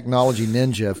a technology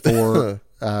ninja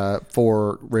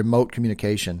for remote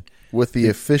communication. With the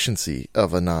efficiency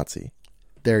of a Nazi.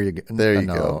 There you go. There you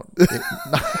go.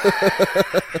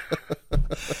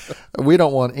 We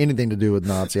don't want anything to do with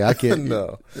Nazi. I can't.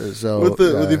 No. So with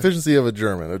the efficiency of a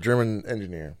German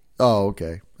engineer. Oh,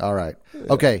 okay. All right. Yeah.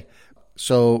 Okay.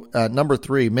 So number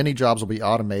 3, many jobs will be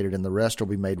automated and the rest will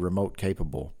be made remote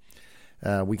capable.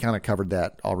 We kind of covered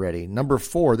that already. Number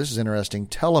 4, this is interesting.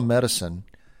 Telemedicine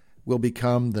will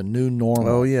become the new normal.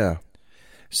 Oh, yeah.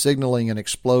 Signaling an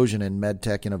explosion in med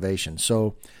tech innovation.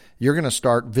 So you're going to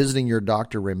start visiting your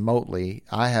doctor remotely.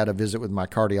 I had a visit with my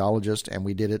cardiologist, and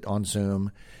we did it on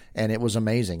Zoom, and it was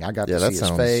amazing. I got to see his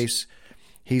face.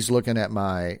 He's looking at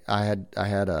I had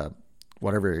a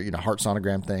heart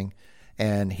sonogram thing,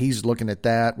 and he's looking at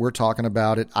that. We're talking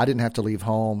about it. I didn't have to leave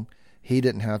home. He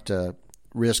didn't have to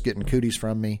risk getting cooties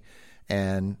from me.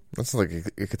 And that's like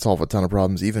it could solve a ton of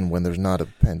problems, even when there's not a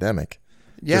pandemic.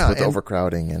 Yeah, just with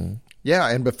overcrowding and. Yeah,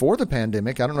 and before the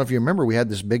pandemic, I don't know if you remember, we had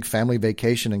this big family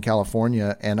vacation in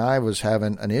California, and I was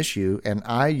having an issue, and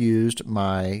I used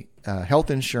my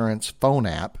health insurance phone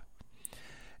app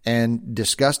and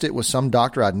discussed it with some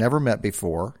doctor I'd never met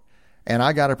before, and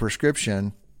I got a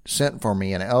prescription sent for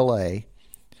me in L.A.,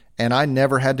 and I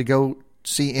never had to go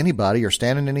see anybody or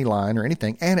stand in any line or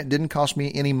anything, and it didn't cost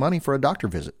me any money for a doctor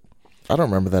visit. I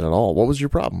don't remember that at all. What was your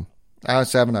problem? I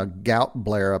was having a gout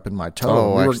blare up in my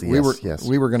toe. Oh,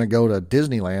 we were going to go to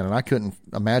Disneyland, and I couldn't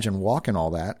imagine walking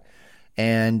all that.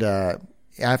 And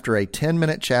after a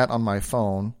 10-minute chat on my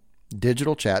phone,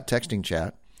 digital chat, texting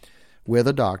chat, with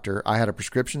a doctor, I had a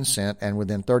prescription sent, and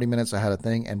within 30 minutes I had a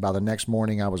thing, and by the next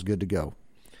morning I was good to go.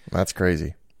 That's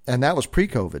crazy. And that was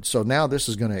pre-COVID. So now this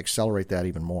is going to accelerate that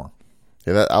even more.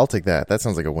 Yeah, I'll take that. That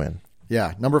sounds like a win.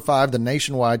 Yeah. Number 5, the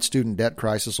nationwide student debt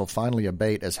crisis will finally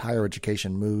abate as higher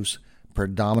education moves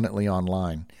predominantly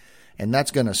online. And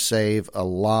that's going to save a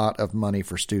lot of money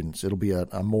for students. It'll be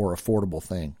a more affordable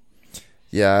thing.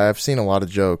 Yeah, I've seen a lot of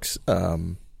jokes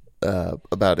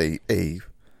about a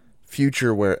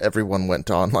future where everyone went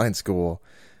to online school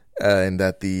and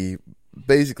that the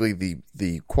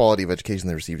quality of education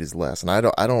they received is less. And I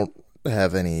don't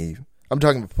have any. I'm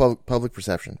talking about public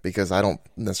perception because I don't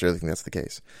necessarily think that's the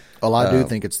case. Well, I do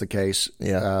think it's the case.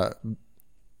 Yeah.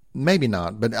 Maybe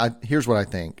not, but here's what I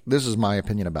think. This is my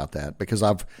opinion about that because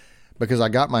I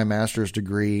got my master's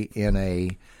degree in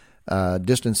a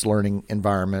distance learning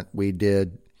environment. We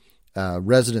did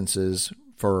residences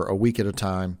for a week at a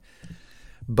time,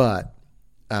 but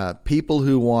people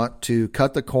who want to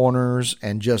cut the corners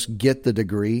and just get the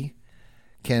degree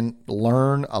can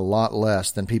learn a lot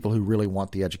less than people who really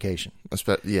want the education.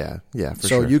 Yeah, for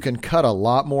sure. So you can cut a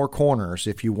lot more corners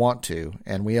if you want to,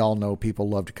 and we all know people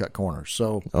love to cut corners.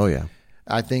 So, oh yeah,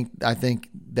 I think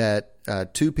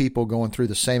that two people going through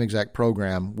the same exact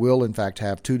program will in fact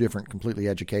have two different completely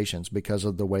educations because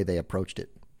of the way they approached it.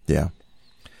 Yeah.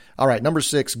 All right, number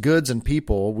 6, goods and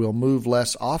people will move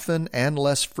less often and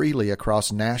less freely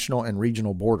across national and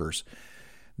regional borders.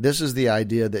 This is the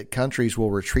idea that countries will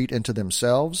retreat into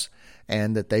themselves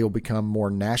and that they will become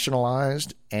more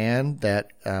nationalized and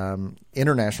that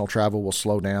international travel will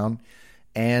slow down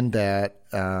and that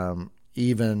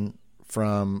even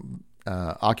from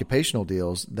occupational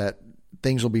deals, that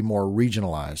things will be more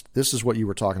regionalized. This is what you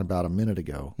were talking about a minute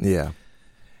ago. Yeah.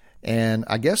 And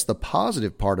I guess the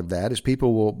positive part of that is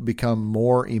people will become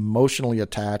more emotionally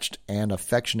attached and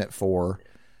affectionate for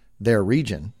their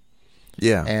region.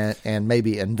 Yeah. And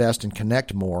maybe invest and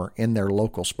connect more in their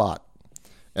local spot.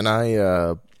 And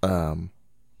another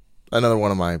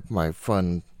one of my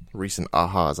fun recent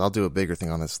ahas, I'll do a bigger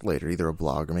thing on this later, either a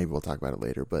blog or maybe we'll talk about it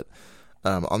later, but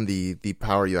on the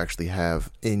power you actually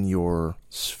have in your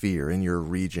sphere, in your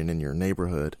region, in your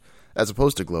neighborhood, as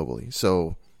opposed to globally.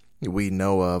 So we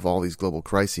know of all these global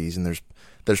crises, and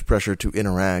there's pressure to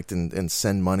interact and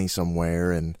send money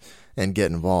somewhere and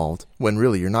get involved, when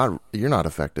really you're not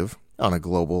effective on a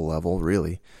global level,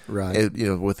 really. Right.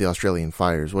 With the Australian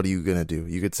fires, what are you going to do?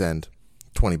 You could send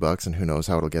 $20 and who knows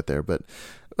how it'll get there. But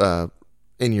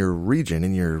in your region,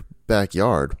 in your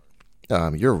backyard,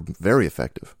 you're very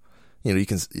effective. You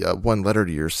can one letter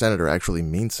to your senator actually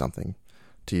means something,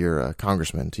 to your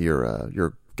congressman, to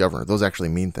your governor. Those actually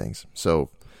mean things.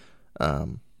 So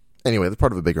anyway, that's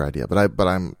part of a bigger idea. But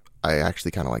I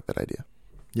actually kind of like that idea.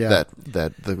 Yeah.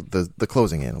 That the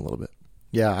closing in a little bit.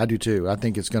 Yeah, I do too. I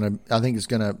think it's going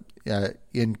to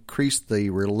increase the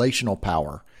relational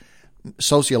power.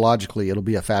 Sociologically, it'll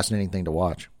be a fascinating thing to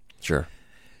watch. Sure.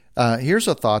 Here's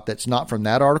a thought that's not from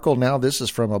that article. Now, this is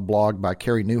from a blog by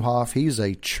Kerry Newhoff. He's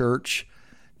a church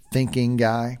thinking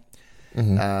guy,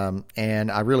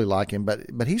 and I really like him.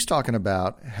 But he's talking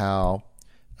about how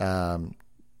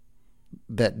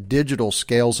that digital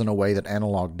scales in a way that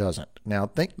analog doesn't.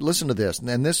 Now, listen to this.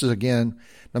 And this is, again,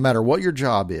 no matter what your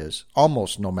job is,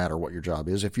 almost no matter what your job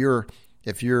is, if you're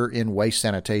in waste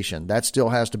sanitation, that still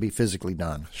has to be physically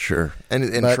done. Sure.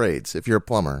 And trades, if you're a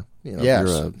plumber, yes,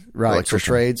 you're a right. For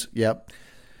trades, yep.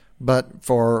 But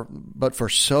for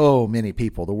so many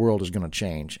people, the world is going to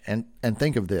change. And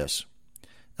think of this.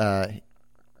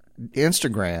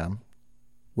 Instagram,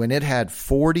 when it had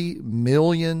 40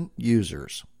 million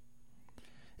users,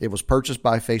 it was purchased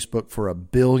by Facebook for $1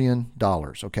 billion,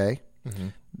 okay? Mm-hmm.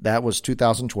 That was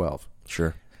 2012.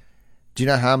 Sure. Do you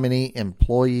know how many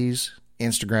employees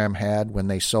Instagram had when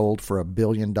they sold for $1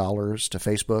 billion to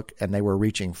Facebook and they were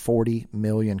reaching 40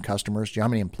 million customers? Do you know how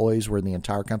many employees were in the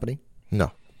entire company?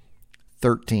 No.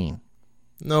 13.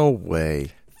 No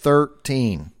way.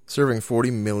 13. Serving 40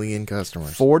 million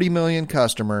customers. 40 million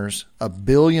customers, $1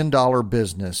 billion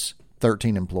business,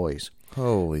 13 employees.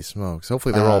 Holy smokes.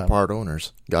 Hopefully they're all part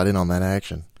owners. Got in on that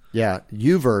action. Yeah.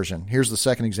 YouVersion. Here's the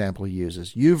second example he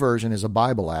uses. YouVersion is a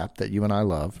Bible app that you and I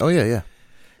love. Oh, yeah.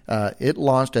 It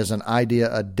launched as an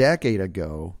idea a decade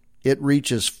ago. It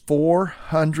reaches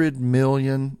 400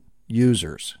 million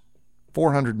users.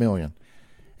 400 million.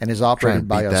 And is operated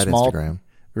by a small... Instagram.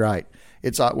 Right.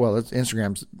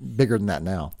 Instagram's bigger than that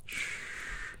now.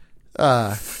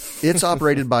 It's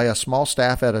operated by a small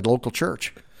staff at a local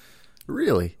church.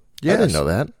 Really? Yes. I didn't know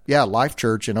that. Yeah, Life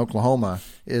Church in Oklahoma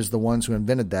is the ones who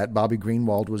invented that. Bobby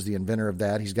Greenwald was the inventor of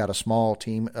that. He's got a small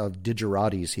team of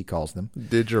digeratis, he calls them.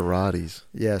 Digeratis.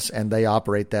 Yes, and they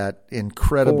operate that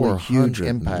incredibly huge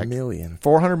impact.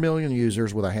 400 million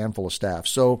users with a handful of staff.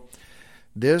 So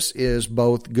this is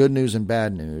both good news and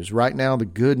bad news. Right now, the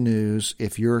good news,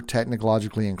 if you're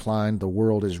technologically inclined, the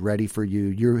world is ready for you.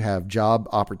 You have job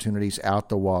opportunities out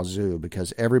the wazoo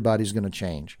because everybody's going to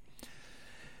change.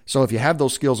 So if you have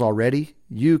those skills already,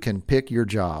 you can pick your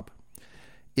job.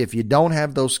 If you don't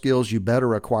have those skills, you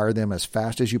better acquire them as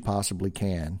fast as you possibly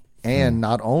can. And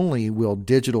not only will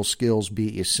digital skills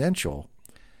be essential,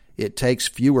 it takes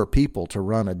fewer people to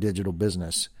run a digital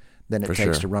business than it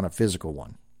takes to run a physical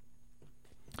one.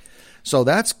 So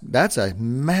that's a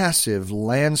massive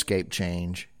landscape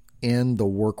change in the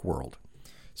work world.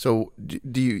 So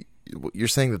you're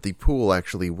saying that the pool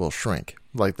actually will shrink?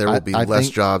 Like there will be less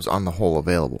jobs on the whole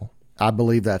available? I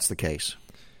believe that's the case.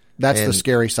 That's the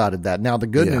scary side of that. Now, the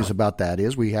good news about that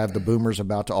is we have the boomers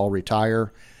about to all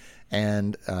retire,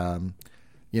 and the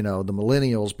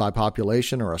millennials by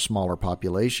population are a smaller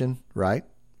population, right?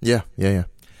 Yeah.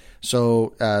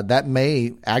 So that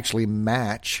may actually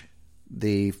match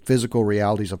the physical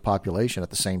realities of population at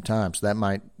the same time. So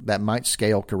that might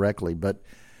scale correctly, but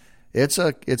it's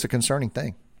a concerning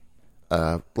thing.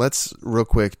 Let's real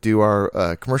quick do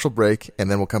our commercial break, and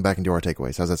then we'll come back and do our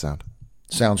takeaways. How's that sound?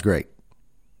 Sounds great.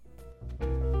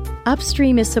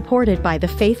 Upstream is supported by the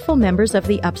faithful members of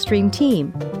the Upstream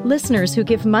team, listeners who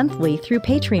give monthly through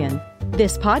Patreon.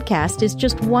 This podcast is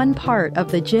just one part of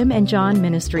the Jim and John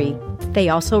ministry. They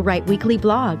also write weekly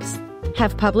blogs,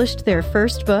 have published their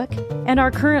first book, and are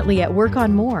currently at work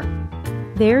on more.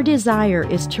 Their desire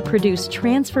is to produce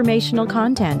transformational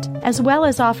content, as well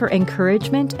as offer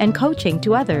encouragement and coaching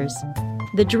to others.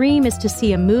 The dream is to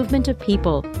see a movement of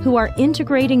people who are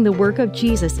integrating the work of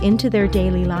Jesus into their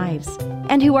daily lives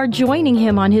and who are joining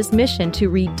him on his mission to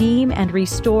redeem and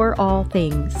restore all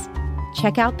things.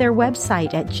 Check out their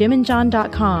website at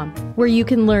jimandjohn.com, where you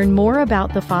can learn more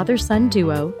about the father-son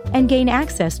duo and gain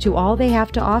access to all they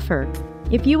have to offer.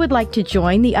 If you would like to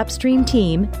join the Upstream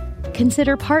team,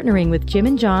 consider partnering with Jim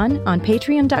and John on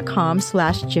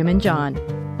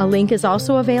patreon.com/jimandjohn. A link is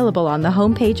also available on the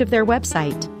homepage of their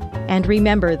website. And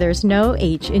remember, there's no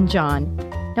H in John.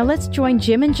 Now let's join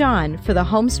Jim and John for the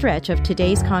home stretch of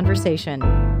today's conversation.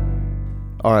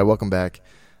 All right, welcome back.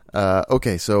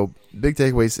 Okay, so big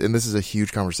takeaways, and this is a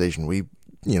huge conversation. We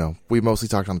mostly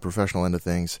talked on the professional end of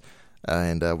things,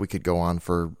 and we could go on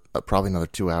for probably another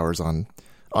 2 hours on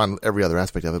every other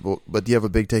aspect of it. But do you have a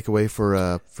big takeaway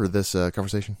for this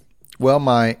conversation? Well,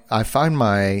 I found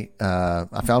my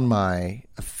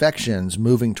affections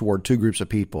moving toward two groups of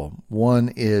people. One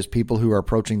is people who are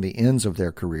approaching the ends of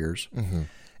their careers,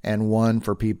 and one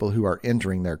for people who are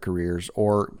entering their careers,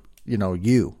 or in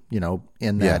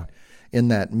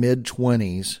that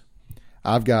mid-20s.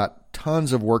 I've got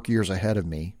tons of work years ahead of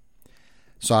me,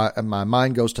 so my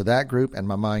mind goes to that group, and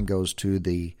my mind goes to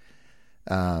the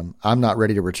I'm not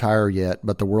ready to retire yet,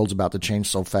 but the world's about to change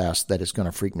so fast that it's going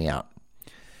to freak me out.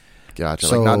 Gotcha.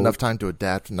 So, like not enough time to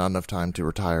adapt, not enough time to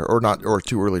retire, or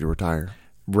too early to retire.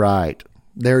 Right.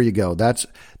 There you go. That's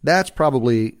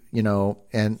probably,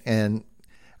 and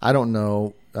I don't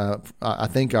know. I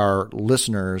think our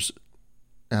listeners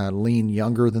lean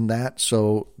younger than that,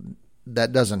 so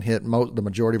that doesn't hit the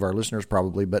majority of our listeners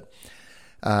probably. But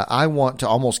I want to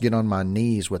almost get on my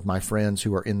knees with my friends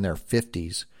who are in their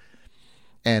 50s.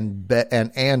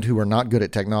 And who are not good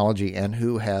at technology and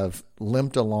who have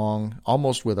limped along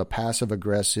almost with a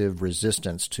passive-aggressive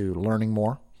resistance to learning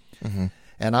more. Mm-hmm.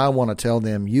 And I want to tell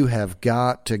them, you have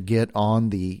got to get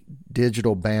on the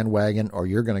digital bandwagon or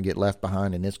you're going to get left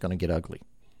behind and it's going to get ugly.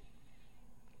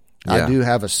 Yeah. I do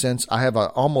have I have an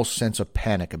almost sense of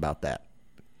panic about that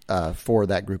for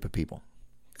that group of people.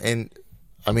 And,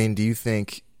 I mean, do you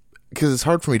think... Because it's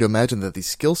hard for me to imagine that the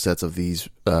skill sets of these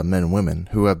men and women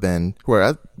who are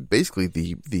at basically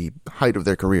the height of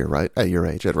their career, right, at your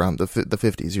age, at around the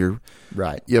 50s, you're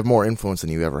right. You have more influence than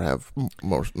you ever have,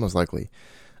 most likely.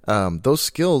 Those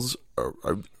skills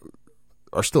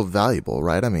are still valuable,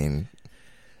 right? I mean,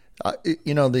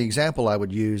 the example I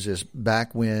would use is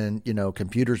back when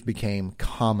computers became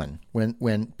common,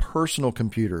 when personal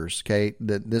computers. Okay,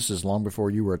 this is long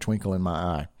before you were a twinkle in my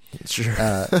eye. Sure.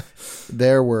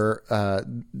 There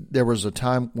was a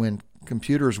time when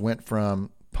computers went from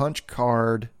punch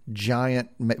card giant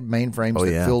mainframes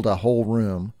that filled a whole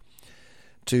room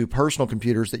to personal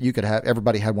computers that you could have.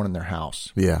 Everybody had one in their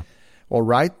house. Yeah. Well,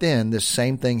 right then, this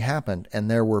same thing happened, and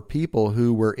there were people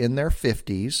who were in their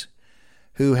 50s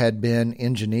who had been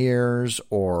engineers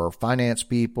or finance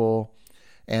people,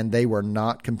 and they were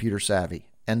not computer savvy,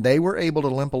 and they were able to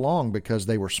limp along because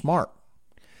they were smart.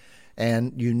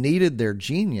 And you needed their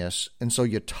genius, and so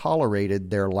you tolerated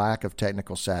their lack of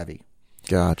technical savvy.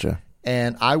 Gotcha.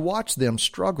 And I watched them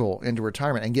struggle into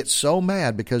retirement and get so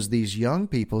mad because these young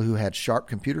people who had sharp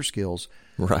computer skills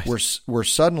were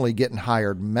suddenly getting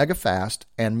hired mega fast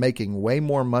and making way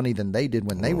more money than they did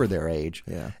when they were their age.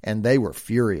 Yeah. And they were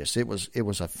furious. It was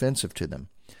offensive to them.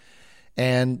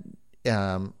 And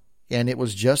it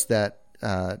was just that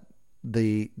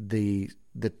the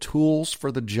tools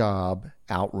for the job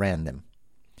outran them.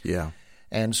 Yeah.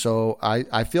 And so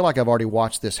I feel like I've already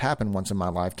watched this happen once in my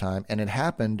lifetime, and it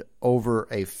happened over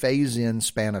a phase-in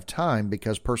span of time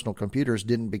because personal computers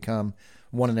didn't become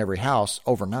one in every house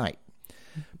overnight.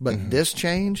 But this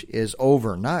change is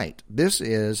overnight. This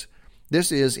is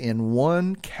in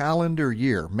one calendar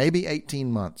year, maybe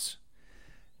 18 months.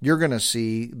 You're going to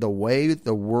see the way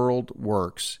the world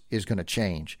works is going to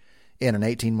change in an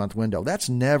 18-month window. That's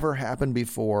never happened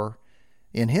before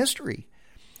in history.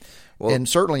 Well, and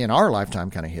certainly in our lifetime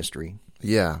kind of history.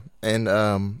 Yeah. And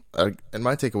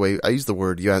my takeaway, I use the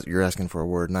word, you're asking for a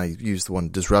word, and I use the one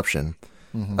disruption.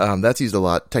 Mm-hmm. That's used a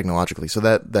lot technologically. So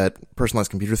that personalized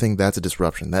computer thing, that's a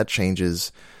disruption. That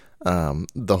changes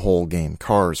the whole game.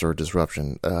 Cars are a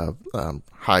disruption.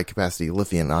 High-capacity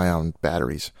lithium-ion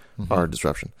batteries are a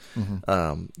disruption.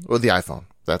 Or the iPhone.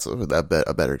 That's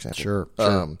a better example. Sure.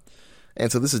 And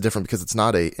so this is different because it's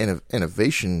not an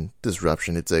innovation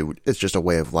disruption. It's just a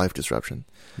way of life disruption.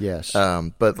 Yes.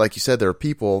 But like you said, there are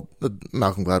people.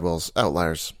 Malcolm Gladwell's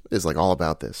Outliers is like all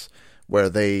about this, where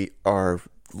they are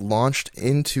launched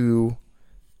into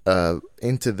their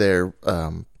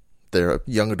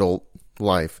young adult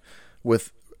life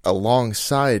with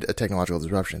alongside a technological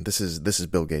disruption. This is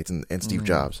Bill Gates and Steve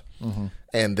Jobs,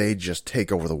 and they just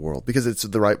take over the world because it's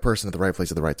the right person at the right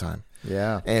place at the right time.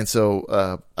 Yeah, and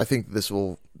so I think this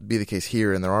will be the case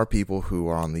here, and there are people who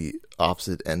are on the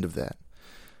opposite end of that.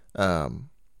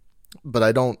 But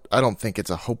I don't think it's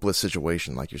a hopeless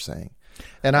situation like you're saying.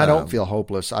 And I don't feel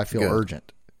hopeless. I feel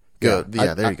urgent. Good.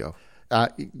 Yeah, there you go.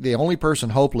 The only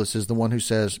person hopeless is the one who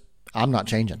says, "I'm not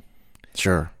changing."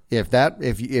 Sure.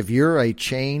 If you're a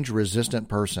change resistant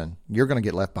person, you're going to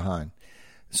get left behind.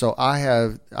 So I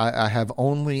have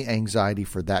only anxiety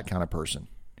for that kind of person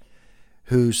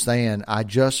who's saying, I'm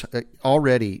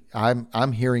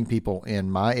hearing people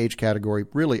in my age category,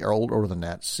 really are older than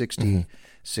that, 60,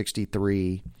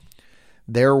 63.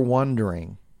 They're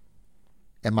wondering,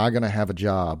 am I going to have a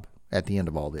job at the end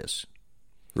of all this?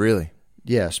 Really?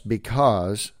 Yes,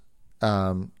 because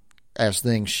as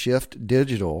things shift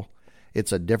digital,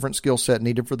 it's a different skill set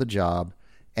needed for the job,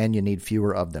 and you need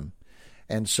fewer of them.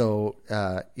 And so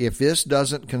if this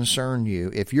doesn't concern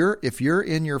you, if you're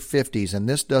in your 50s and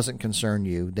this doesn't concern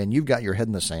you, then you've got your head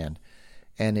in the sand,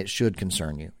 and it should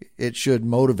concern you. It should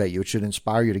motivate you. It should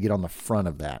inspire you to get on the front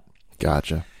of that.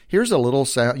 Gotcha. Here's a little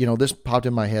sound. This popped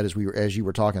in my head as you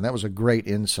were talking. That was a great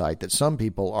insight that some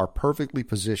people are perfectly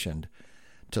positioned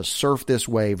to surf this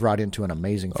wave right into an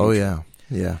amazing future. Oh, yeah.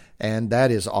 Yeah. And that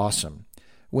is awesome.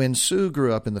 When Sue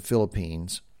grew up in the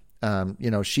Philippines,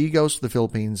 she goes to the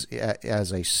Philippines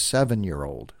as a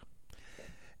 7-year-old.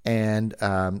 And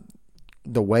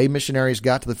the way missionaries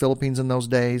got to the Philippines in those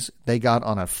days, they got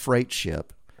on a freight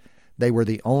ship. There were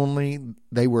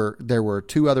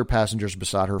 2 other passengers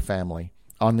beside her family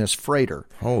on this freighter.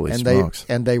 Holy smokes.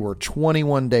 And they were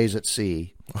 21 days at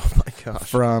sea. Oh my gosh.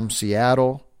 From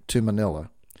Seattle to Manila.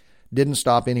 Didn't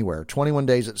stop anywhere. 21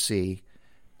 days at sea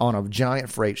on a giant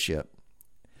freight ship.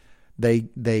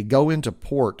 They go into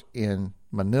port in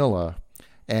Manila,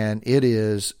 and it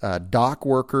is dock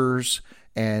workers,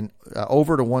 and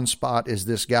over to one spot is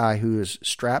this guy who is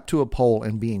strapped to a pole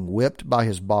and being whipped by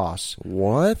his boss.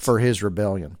 What? For his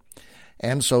rebellion.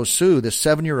 And so Sue, this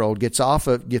 7-year-old, gets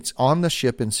on the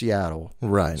ship in Seattle.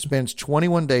 Right. Spends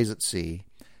 21 days at sea,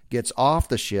 gets off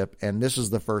the ship, and this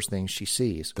is the first thing she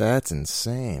sees. That's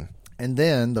insane. And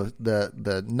then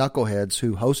the knuckleheads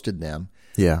who hosted them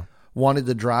wanted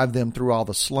to drive them through all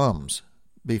the slums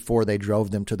before they drove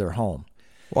them to their home.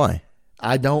 Why?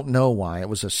 I don't know why. It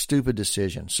was a stupid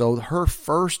decision. So her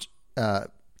first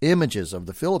images of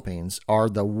the Philippines are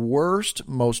the worst,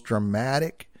 most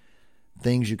dramatic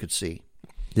things you could see.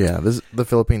 Yeah, this is the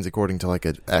Philippines according to like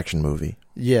an action movie.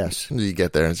 Yes. You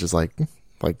get there and it's just like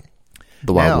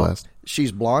the Wild West.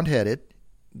 She's blonde-headed.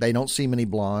 They don't see many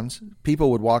blondes.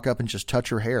 People would walk up and just touch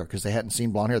her hair because they hadn't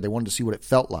seen blonde hair. They wanted to see what it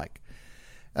felt like.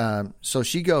 So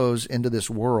she goes into this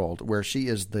world where she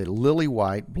is the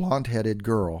lily-white, blonde-headed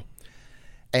girl,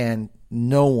 and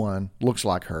no one looks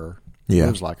like her,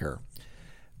 lives like her.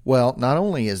 Well, not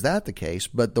only is that the case,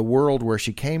 but the world where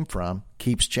she came from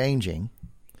keeps changing,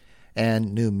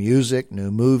 and new music,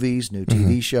 new movies, new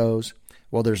TV shows.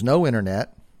 Well, there's no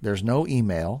internet. There's no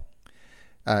email.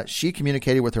 She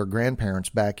communicated with her grandparents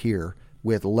back here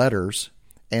with letters,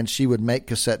 and she would make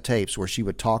cassette tapes where she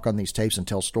would talk on these tapes and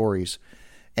tell stories,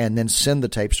 and then send the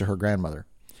tapes to her grandmother.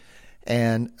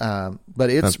 And but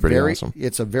it's awesome.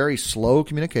 It's a very slow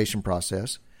communication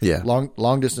process. Yeah,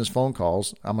 long distance phone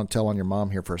calls. I'm going to tell on your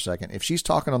mom here for a second. If she's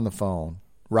talking on the phone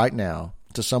right now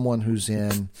to someone who's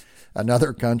in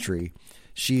another country,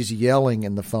 she's yelling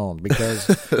in the phone because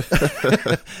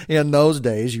in those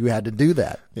days you had to do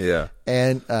that. Yeah.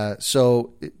 And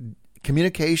so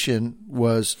communication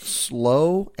was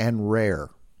slow and rare.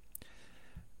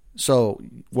 So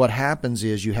what happens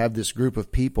is you have this group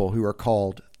of people who are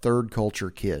called third culture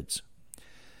kids.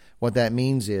 What that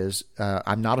means is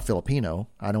I'm not a Filipino.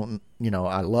 I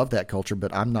love that culture,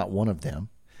 but I'm not one of them.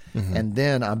 Mm-hmm. And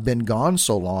then I've been gone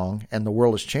so long and the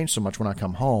world has changed so much when I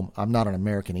come home, I'm not an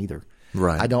American either.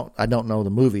 Right. I don't know the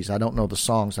movies. I don't know the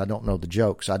songs. I don't know the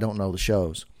jokes. I don't know the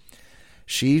shows.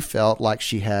 She felt like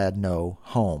she had no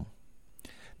home.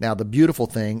 Now, the beautiful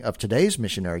thing of today's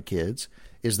missionary kids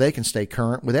is they can stay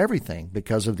current with everything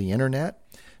because of the internet.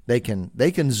 They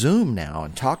can Zoom now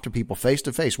and talk to people face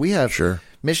to face. We have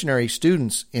missionary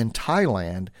students in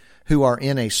Thailand who are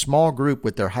in a small group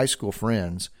with their high school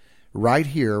friends right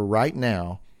here, right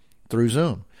now, through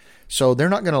Zoom. So they're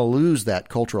not going to lose that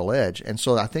cultural edge. And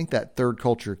so I think that third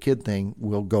culture kid thing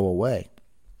will go away.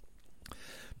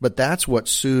 But that's what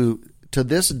Sue, to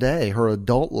this day, her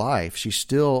adult life, she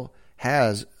still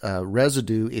has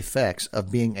residue effects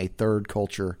of being a third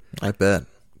culture I bet.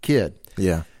 kid.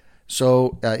 Yeah.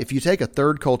 So if you take a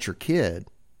third culture kid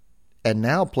and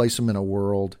now place them in a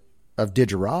world of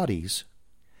digeratis,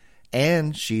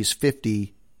 and she's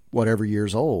 50 whatever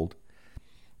years old.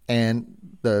 And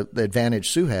the advantage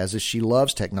Sue has is she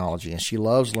loves technology and she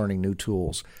loves learning new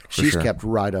tools. She's kept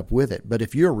right up with it. But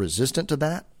if you're resistant to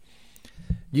that,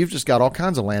 you've just got all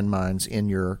kinds of landmines in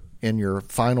your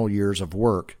final years of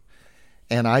work.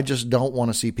 And I just don't want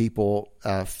to see people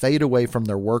fade away from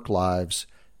their work lives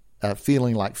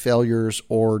feeling like failures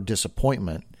or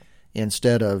disappointment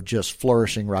instead of just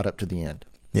flourishing right up to the end.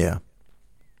 Yeah.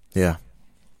 Yeah.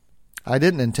 I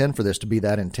didn't intend for this to be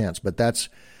that intense, but that's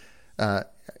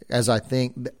as I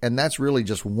think, and that's really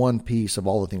just one piece of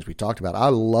all the things we talked about. I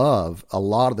love a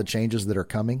lot of the changes that are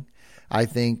coming. I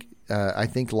think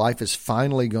life is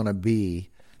finally going to be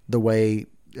the way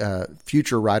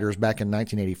future writers back in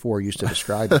 1984 used to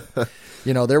describe it.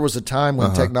 There was a time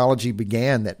when technology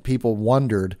began that people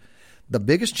wondered, the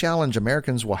biggest challenge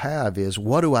Americans will have is,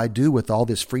 what do I do with all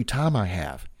this free time I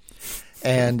have?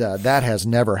 And that has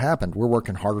never happened. We're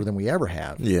working harder than we ever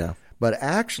have. Yeah. But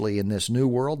actually, in this new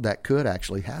world, that could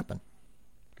actually happen.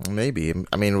 Maybe.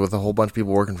 I mean, with a whole bunch of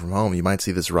people working from home, you might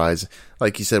see this rise.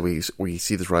 Like you said, we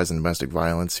see this rise in domestic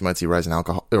violence. You might see a rise in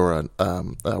alcohol or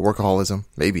workaholism.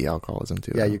 Maybe alcoholism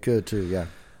too. Yeah, you could too. Yeah.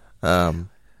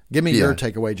 Give me your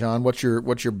takeaway, John. What's your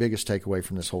biggest takeaway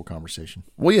from this whole conversation?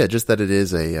 Well, yeah, just that it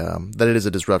is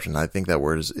a disruption. I think that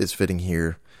word is fitting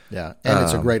here. Yeah, and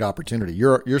it's a great opportunity.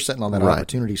 You're sitting on that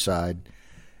opportunity side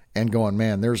and going,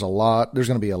 man, there's going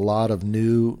to be a lot of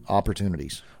new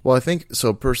opportunities. Well, I think so.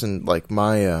 A person like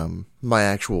my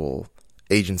actual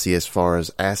agency, as far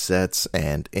as assets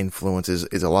and influence,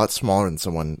 is a lot smaller than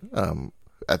someone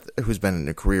who's been in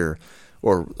a career,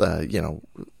 or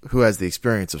who has the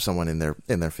experience of someone in their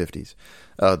 50s,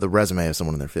 the resume of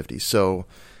someone in their 50s. So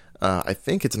I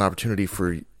think it's an opportunity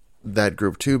for that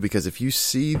group too, because if you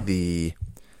see the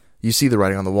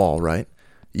writing on the wall, right?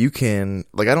 You can,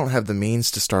 like, I don't have the means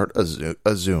to start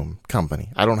a Zoom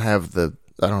company. I don't have the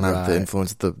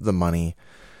influence, the money.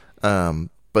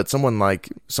 But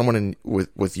someone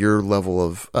with your level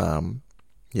of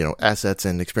assets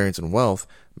and experience and wealth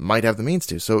might have the means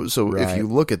to. So if you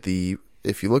look at the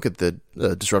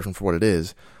disruption for what it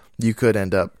is, you could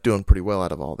end up doing pretty well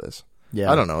out of all this. Yeah.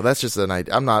 I don't know. That's just an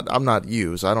idea. I'm not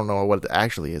you, so I don't know what it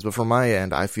actually is. But from my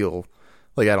end, I feel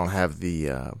like I don't have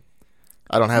the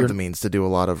means to do a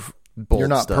lot of bold You're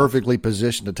not stuff. Perfectly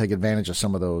positioned to take advantage of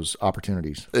some of those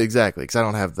opportunities. Exactly, because I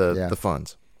don't have the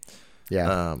funds.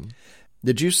 Yeah.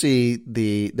 Did you see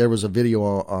there was a video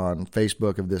on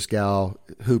Facebook of this gal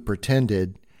who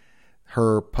pretended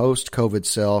her post-COVID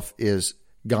self is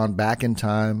gone back in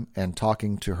time and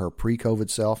talking to her pre-COVID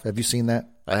self? Have you seen that?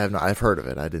 I have not. I've heard of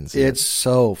it. I didn't see it. It's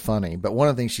so funny. But one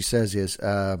of the things she says is,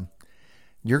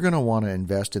 you're going to want to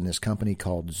invest in this company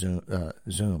called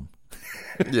Zoom.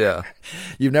 Yeah.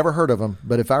 You've never heard of them,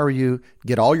 but if I were you,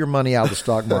 get all your money out of the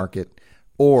stock market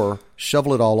or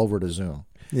shovel it all over to Zoom.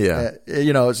 Yeah.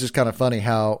 It's just kind of funny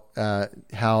how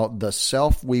the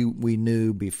self we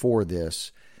knew before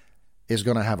this is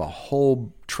going to have a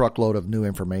whole truckload of new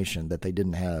information that they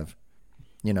didn't have,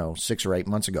 6 or 8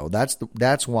 months ago.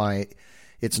 That's why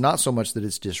it's not so much that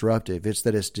it's disruptive. It's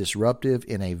that it's disruptive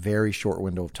in a very short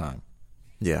window of time.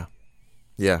 Yeah.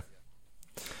 Yeah.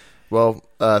 Well,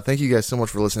 thank you guys so much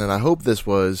for listening. I hope this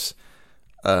was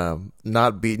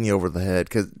not beating you over the head,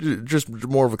 because just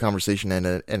more of a conversation and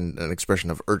an expression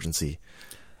of urgency.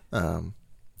 I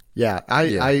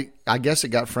guess it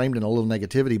got framed in a little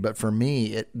negativity, but for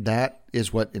me, that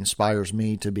is what inspires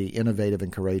me to be innovative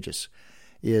and courageous,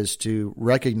 is to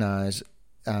recognize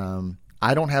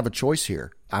I don't have a choice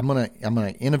here. I'm gonna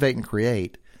innovate and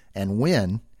create and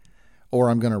win, or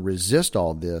I'm going to resist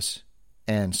all this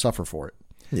and suffer for it.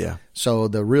 Yeah. So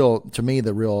the real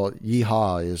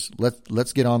yeehaw is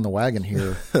let's get on the wagon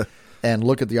here and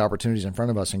look at the opportunities in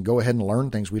front of us and go ahead and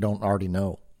learn things we don't already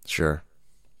know. Sure.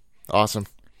 Awesome.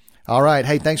 All right.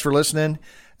 Hey, thanks for listening.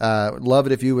 Love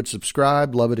it if you would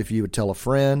subscribe. Love it if you would tell a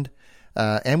friend.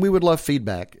 And we would love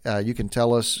feedback. You can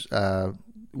tell us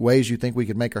ways you think we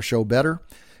could make our show better.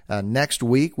 Next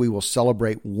week, we will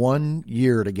celebrate 1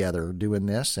 year together doing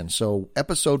this. And so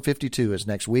episode 52 is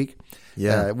next week.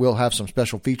 Yeah. We'll have some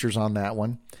special features on that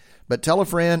one. But tell a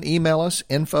friend, email us,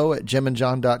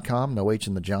 info@jimandjohn.com, no H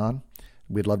in the John.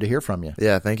 We'd love to hear from you.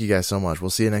 Yeah, thank you guys so much. We'll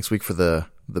see you next week for the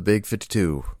big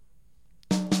 52.